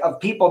aggregate of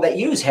people that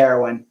use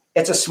heroin,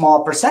 it's a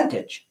small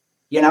percentage,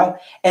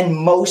 and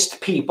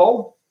most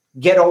people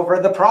get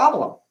over the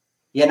problem,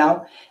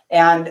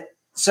 And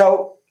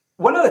so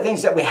one of the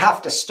things that we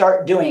have to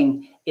start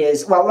doing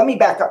is, well, let me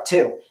back up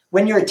too.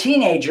 When you're a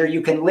teenager,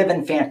 you can live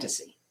in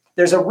fantasy.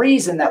 There's a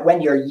reason that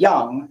when you're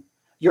young,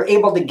 you're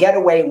able to get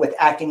away with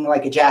acting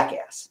like a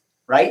jackass,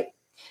 right?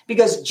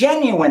 Because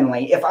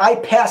genuinely, if I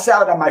pass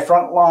out on my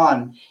front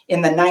lawn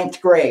in the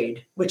 9th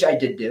grade, which I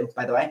did do,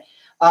 by the way,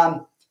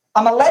 I'm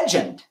a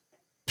legend.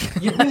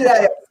 You do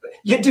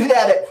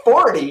that at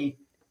 40,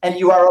 and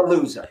you are a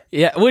loser.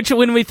 Yeah, which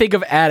when we think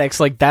of addicts,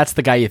 like that's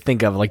the guy you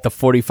think of, like the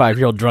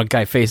 45-year-old drunk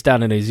guy face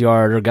down in his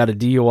yard or got a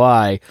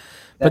DUI.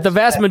 But the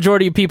vast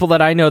majority of people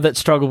that I know that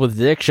struggle with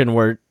addiction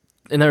were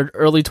in their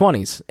early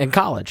 20s in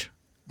college.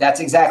 That's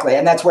exactly.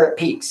 And that's where it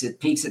peaks. It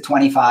peaks at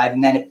 25,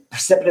 and then it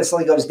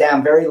precipitously goes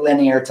down very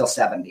linear till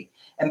 70.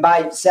 And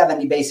by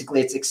 70,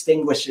 basically, it's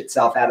extinguished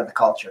itself out of the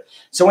culture.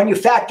 So when you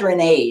factor in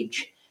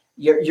age,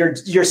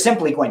 you're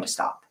simply going to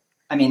stop.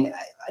 I mean,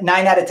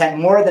 9 out of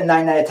 10, more than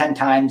 9 out of 10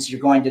 times, you're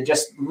going to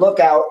just look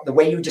out the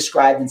way you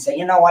described and say,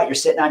 you know what? You're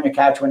sitting on your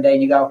couch one day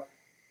and you go,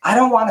 I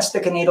don't want to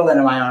stick a needle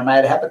into my arm. I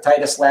had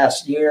hepatitis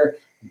last year.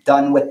 I'm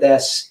done with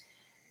this.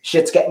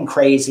 Shit's getting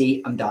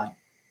crazy. I'm done.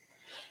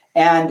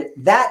 And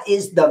that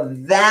is the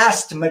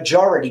vast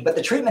majority. But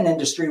the treatment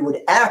industry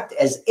would act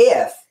as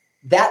if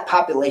that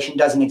population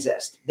doesn't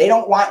exist. They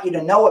don't want you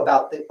to know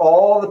about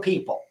all the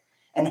people.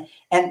 And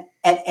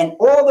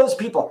all those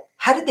people,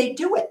 how did they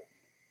do it?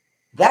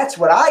 That's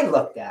what I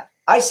looked at.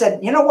 I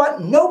said, you know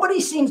what? Nobody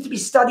seems to be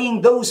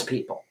studying those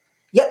people.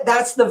 Yet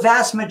that's the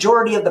vast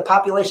majority of the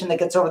population that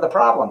gets over the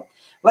problem.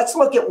 Let's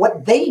look at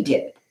what they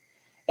did.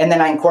 And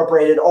then I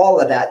incorporated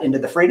all of that into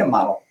the freedom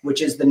model,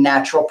 which is the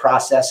natural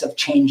process of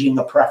changing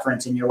a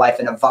preference in your life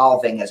and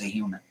evolving as a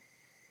human.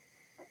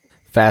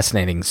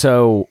 Fascinating.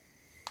 So,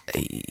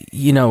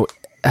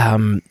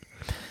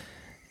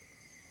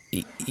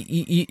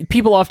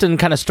 people often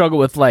kind of struggle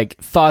with like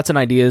thoughts and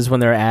ideas when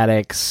they're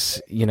addicts.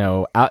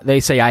 They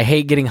say, I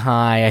hate getting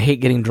high, I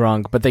hate getting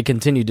drunk, but they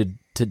continue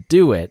to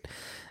do it.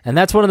 And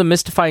that's one of the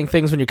mystifying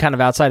things when you're kind of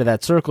outside of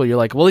that circle. You're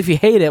like, well, if you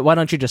hate it, why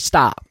don't you just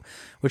stop?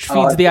 Which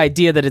feeds the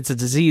idea that it's a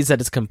disease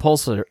that is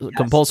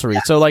compulsory.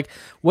 Yes. So, like,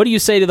 what do you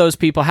say to those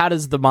people? How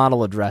does the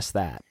model address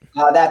that?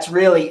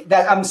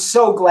 I'm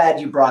so glad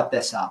you brought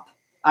this up.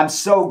 I'm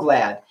so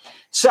glad.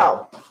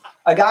 So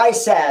a guy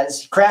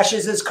says,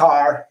 crashes his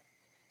car.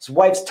 His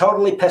wife's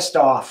totally pissed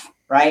off,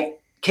 right?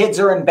 Kids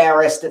are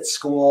embarrassed at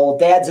school.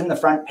 Dad's in the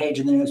front page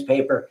of the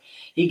newspaper.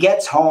 He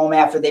gets home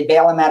after they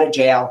bail him out of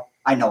jail.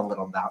 I know a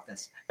little about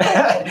this.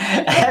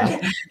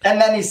 and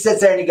then he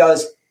sits there and he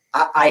goes,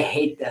 I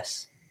hate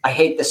this. I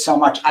hate this so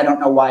much. I don't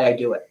know why I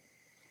do it.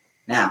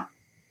 Now,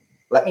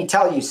 let me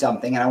tell you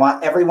something, and I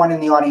want everyone in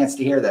the audience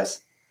to hear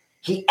this.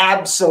 He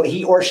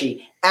or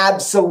she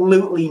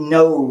absolutely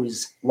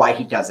knows why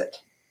he does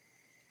it,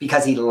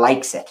 because he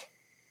likes it.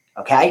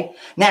 Okay?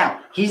 Now,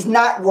 he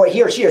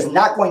or she is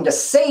not going to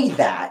say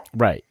that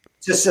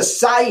to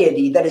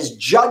society that is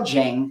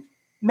judging,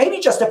 maybe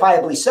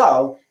justifiably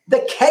so,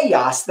 the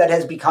chaos that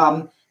has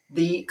become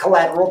the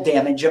collateral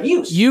damage of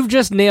use. You've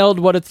just nailed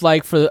what it's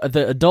like for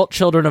the adult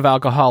children of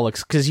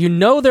alcoholics, because you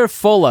know they're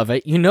full of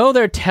it. You know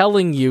they're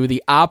telling you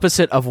the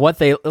opposite of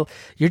what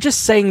you're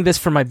just saying this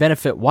for my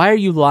benefit. Why are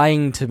you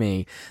lying to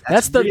me?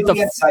 That's really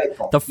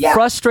insightful. The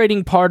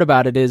frustrating part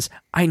about it is,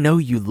 I know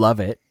you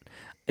love it.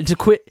 And to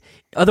quit,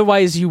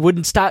 otherwise you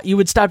wouldn't stop. You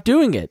would stop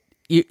doing it.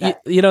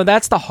 You know,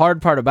 that's the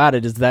hard part about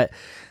it, is that,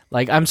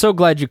 like, I'm so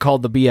glad you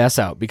called the BS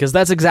out, because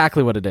that's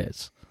exactly what it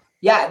is.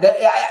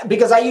 Yeah,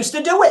 because I used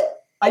to do it.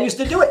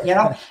 You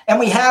know, and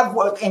we have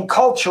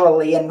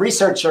culturally in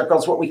research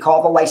circles what we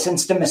call the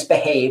license to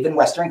misbehave in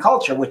Western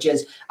culture, which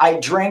is I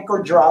drink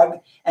or drug,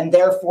 and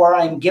therefore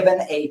I'm given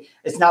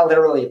it's not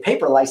literally a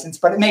paper license,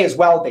 but it may as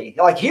well be.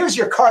 Like, here's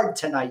your card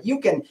tonight. You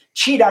can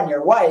cheat on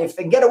your wife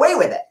and get away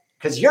with it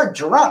because you're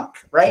drunk,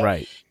 right?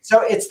 Right.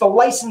 So it's the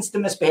license to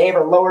misbehave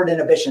or lowered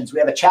inhibitions. We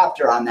have a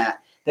chapter on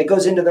that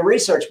goes into the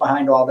research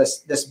behind all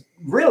this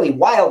really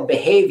wild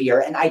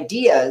behavior and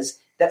ideas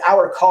that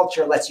our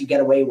culture lets you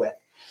get away with.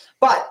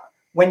 But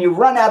when you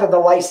run out of the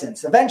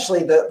license,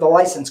 eventually the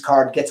license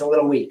card gets a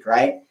little weak,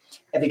 right?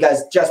 And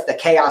because just the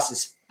chaos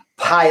is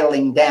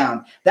piling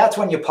down. That's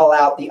when you pull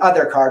out the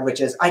other card,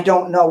 which is, I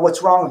don't know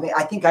what's wrong with me.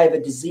 I think I have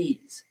a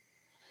disease.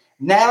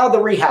 Now the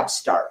rehabs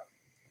start.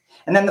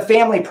 And then the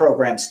family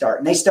programs start.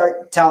 And they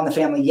start telling the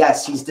family,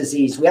 yes, he's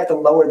diseased. We have to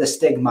lower the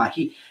stigma.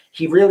 He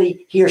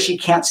or she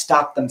can't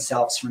stop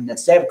themselves from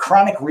this. They have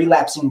chronic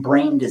relapsing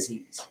brain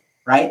disease,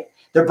 right?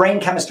 Their brain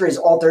chemistry is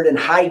altered and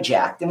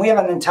hijacked. And we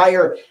have an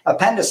entire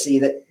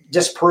appendice that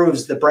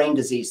disproves the brain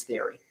disease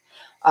theory.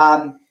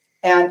 And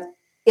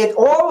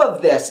all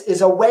of this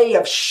is a way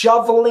of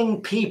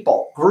shoveling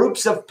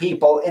groups of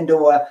people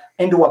into a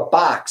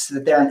box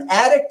that they're an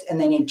addict and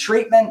they need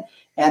treatment.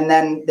 And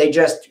then they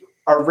just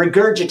are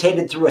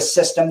regurgitated through a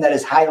system that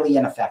is highly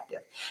ineffective.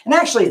 And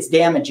actually it's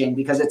damaging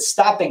because it's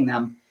stopping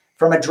them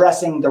from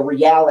addressing the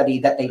reality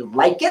that they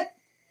like it,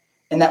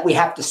 and that we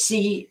have to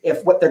see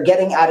if what they're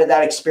getting out of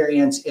that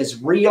experience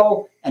is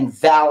real and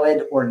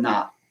valid or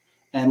not.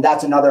 And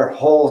that's another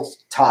whole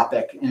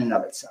topic in and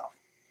of itself.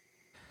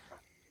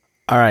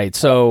 All right.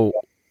 So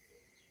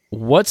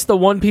what's the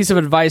one piece of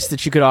advice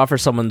that you could offer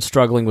someone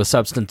struggling with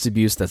substance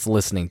abuse that's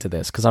listening to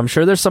this? Because I'm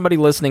sure there's somebody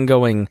listening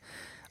going,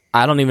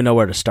 I don't even know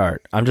where to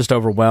start. I'm just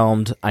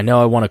overwhelmed. I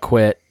know I want to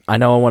quit. I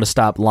know I want to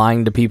stop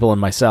lying to people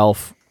and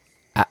myself.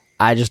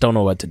 I just don't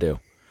know what to do.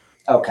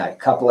 Okay,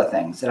 couple of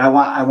things. And I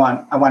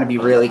want to be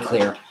really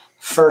clear.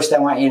 First, I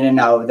want you to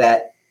know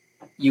that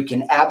you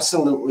can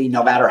absolutely,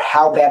 no matter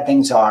how bad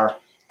things are,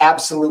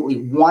 absolutely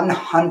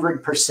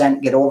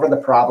 100% get over the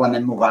problem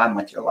and move on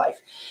with your life.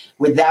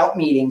 Without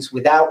meetings,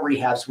 without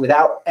rehabs,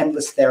 without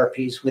endless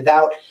therapies,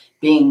 without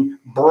being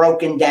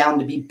broken down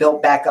to be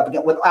built back up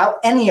again. Without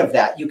any of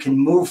that, you can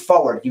move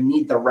forward. You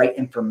need the right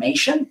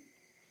information.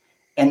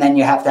 And then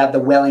you have to have the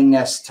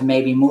willingness to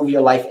maybe move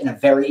your life in a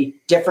very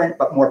different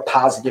but more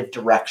positive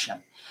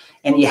direction.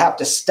 And you have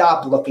to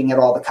stop looking at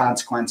all the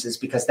consequences,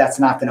 because that's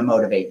not going to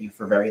motivate you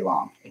for very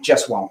long. It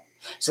just won't.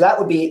 So that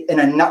would be, in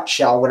a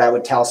nutshell, what I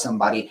would tell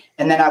somebody.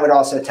 And then I would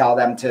also tell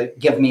them to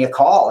give me a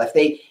call. If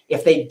they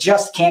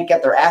just can't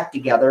get their act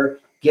together,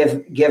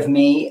 give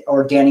me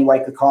or Danny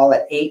White a call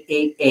at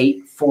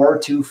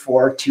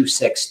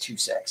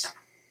 888-424-2626.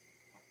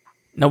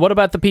 Now, what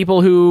about the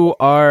people who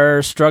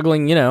are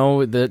struggling? You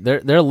know,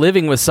 they're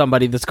living with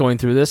somebody that's going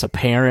through this, a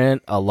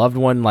parent, a loved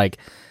one. Like,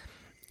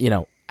 you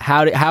know,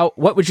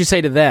 what would you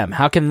say to them?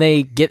 How can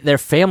they get their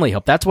family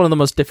help? That's one of the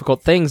most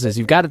difficult things. Is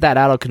you've got that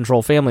out of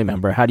control family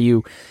member. How do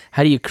you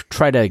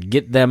try to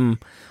get them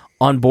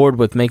on board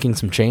with making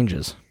some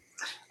changes?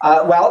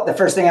 Well, the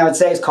first thing I would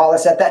say is call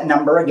us at that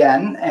number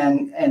again,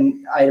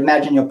 and I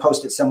imagine you'll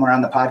post it somewhere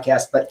on the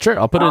podcast. But sure,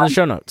 I'll put it in the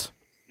show notes.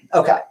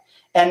 Okay.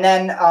 And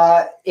then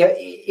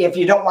if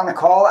you don't want to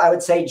call, I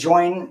would say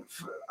join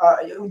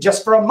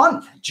just for a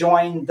month.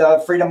 Join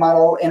the Freedom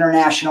Model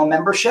International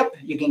membership.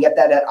 You can get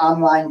that at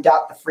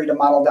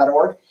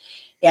online.thefreedommodel.org.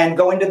 And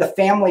go into the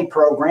family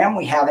program.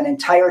 We have an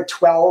entire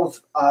 12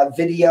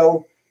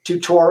 video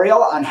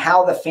tutorial on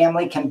how the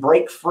family can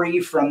break free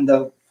from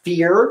the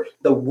fear,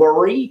 the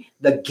worry,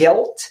 the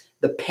guilt,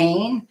 the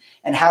pain,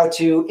 and how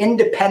to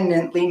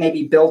independently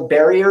maybe build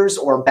barriers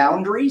or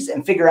boundaries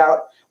and figure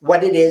out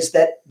what it is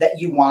that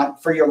you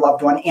want for your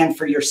loved one and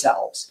for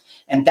yourselves.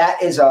 And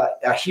that is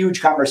a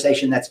huge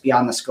conversation that's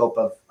beyond the scope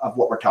of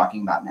what we're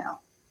talking about now.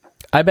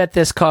 I bet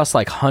this costs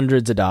like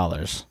hundreds of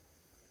dollars.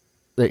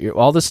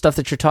 All this stuff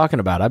that you're talking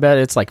about, I bet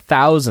it's like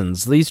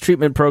thousands. These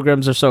treatment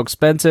programs are so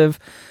expensive.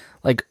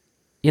 Like,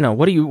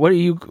 what do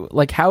you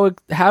like? How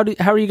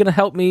are you going to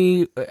help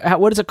me?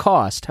 What does it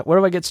cost? Where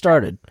do I get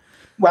started?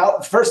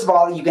 Well, first of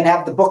all, you can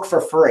have the book for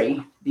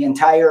free. The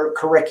entire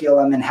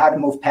curriculum and how to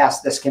move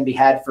past this can be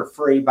had for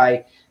free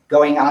by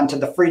going on to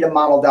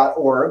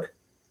thefreedommodel.org,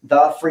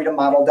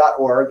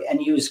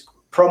 and use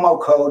promo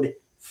code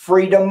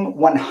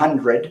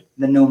FREEDOM100,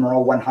 the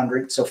numeral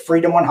 100. So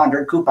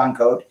FREEDOM100 coupon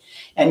code,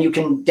 and you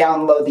can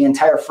download the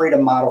entire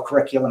Freedom Model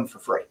curriculum for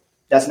free.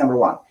 That's number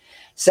one.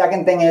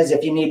 Second thing is,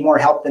 if you need more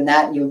help than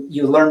that,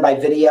 you learn by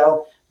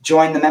video,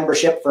 join the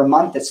membership for a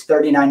month. It's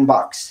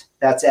 $39.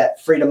 That's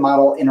at Freedom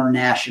Model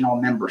International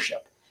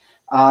membership.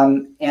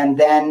 And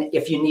then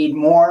if you need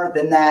more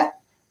than that,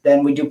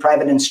 then we do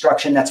private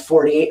instruction. That's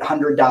 $4,800,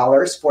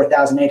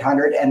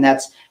 $4,800. And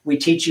we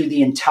teach you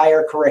the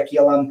entire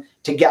curriculum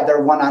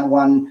together,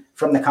 one-on-one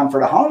from the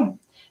comfort of home.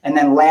 And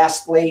then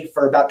lastly,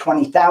 for about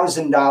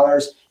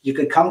 $20,000, you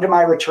could come to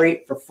my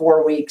retreat for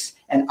 4 weeks,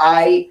 and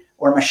I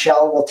or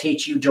Michelle will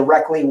teach you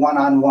directly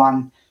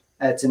one-on-one.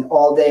 It's an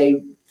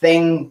all-day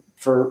thing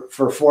for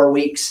 4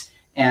 weeks,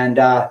 and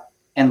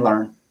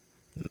learn.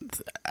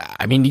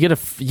 I mean, you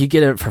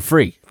get it for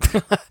free.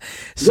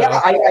 So,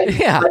 I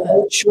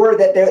made sure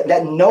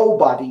that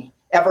nobody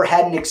ever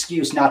had an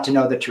excuse not to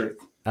know the truth.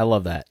 I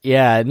love that.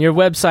 Yeah, and your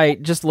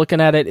website, just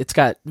looking at it, it's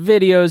got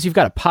videos. You've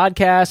got a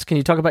podcast. Can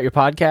you talk about your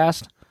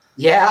podcast?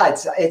 Yeah,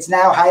 it's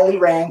now highly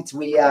ranked.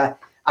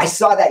 I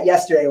saw that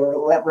yesterday.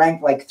 We're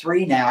ranked like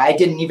 3 now. I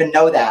didn't even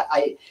know that.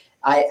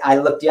 I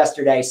looked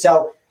yesterday.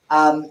 So,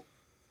 look,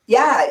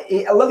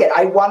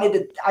 I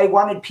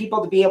wanted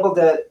people to be able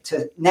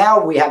to.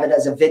 Now we have it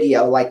as a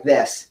video like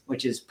this,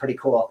 which is pretty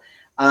cool.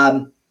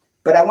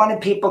 But I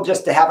wanted people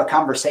just to have a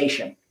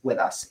conversation with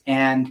us.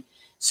 And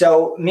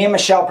so me and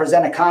Michelle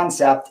present a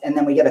concept, and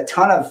then we get a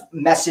ton of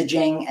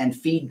messaging and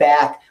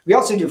feedback. We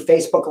also do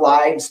Facebook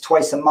Lives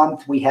twice a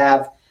month. We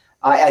have,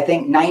 I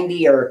think,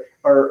 90 or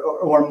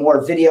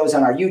more videos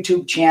on our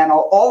YouTube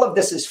channel. All of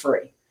this is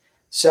free.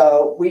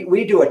 So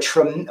we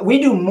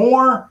do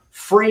more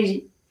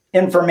free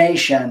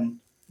information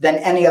than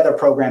any other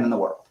program in the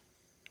world.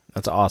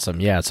 That's awesome.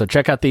 Yeah. So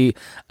check out the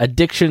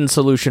Addiction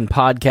Solution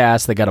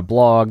podcast. They got a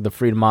blog, the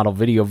Freedom Model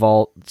Video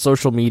Vault,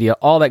 social media,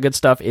 all that good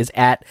stuff is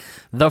at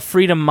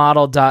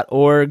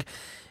thefreedommodel.org.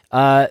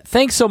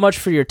 Thanks so much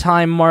for your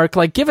time, Mark.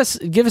 Like, give us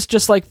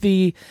just like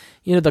the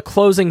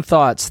closing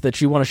thoughts that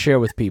you want to share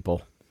with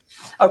people.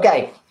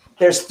 Okay.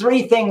 There's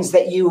 3 things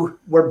that you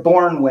were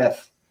born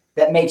with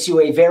that makes you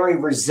a very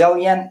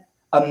resilient,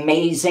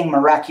 amazing,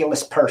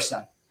 miraculous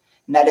person.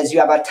 And that is, you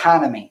have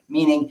autonomy,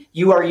 meaning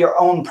you are your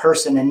own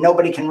person and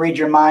nobody can read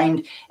your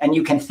mind, and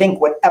you can think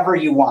whatever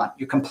you want.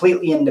 You're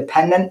completely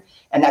independent,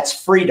 and that's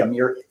freedom.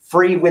 You're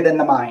free within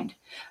the mind.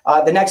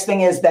 The next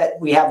thing is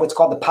that we have what's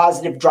called the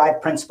positive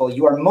drive principle.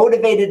 You are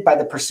motivated by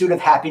the pursuit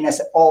of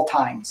happiness at all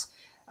times.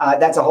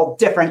 That's a whole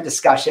different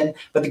discussion.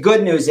 But the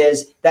good news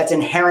is that's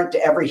inherent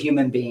to every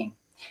human being.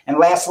 And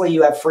lastly,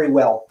 you have free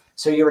will.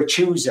 So you're a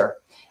chooser.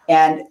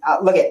 And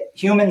look at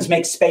humans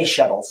make space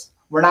shuttles.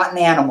 We're not an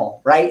animal,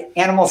 right?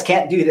 Animals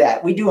can't do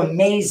that. We do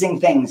amazing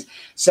things.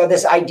 So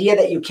this idea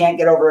that you can't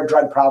get over a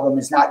drug problem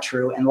is not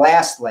true. And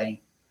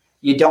lastly,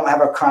 you don't have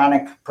a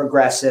chronic,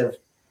 progressive,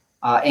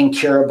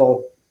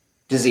 incurable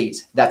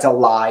disease. That's a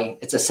lie.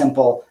 It's a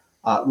simple,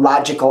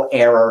 logical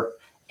error.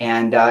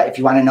 And if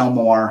you want to know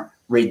more,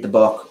 read the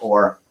book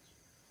or,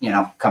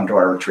 come to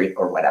our retreat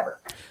or whatever.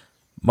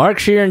 Mark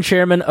Sheeran,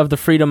 chairman of the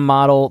Freedom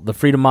Model.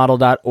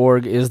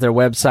 Thefreedommodel.org is their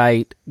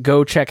website.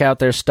 Go check out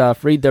their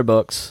stuff, read their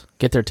books,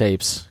 get their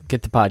tapes,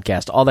 get the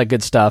podcast, all that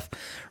good stuff.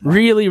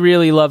 Really,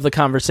 really love the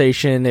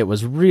conversation. It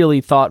was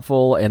really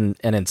thoughtful and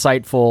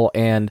insightful,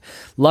 and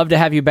love to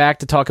have you back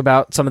to talk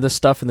about some of this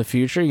stuff in the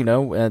future,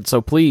 and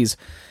so please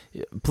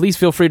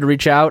feel free to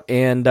reach out,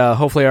 and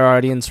hopefully our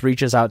audience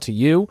reaches out to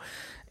you.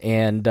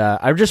 And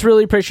I just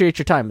really appreciate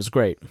your time. It was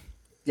great.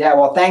 Yeah,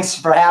 well, thanks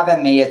for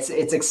having me. It's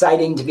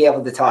exciting to be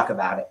able to talk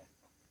about it.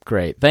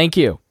 Great. Thank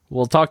you.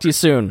 We'll talk to you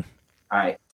soon. All right.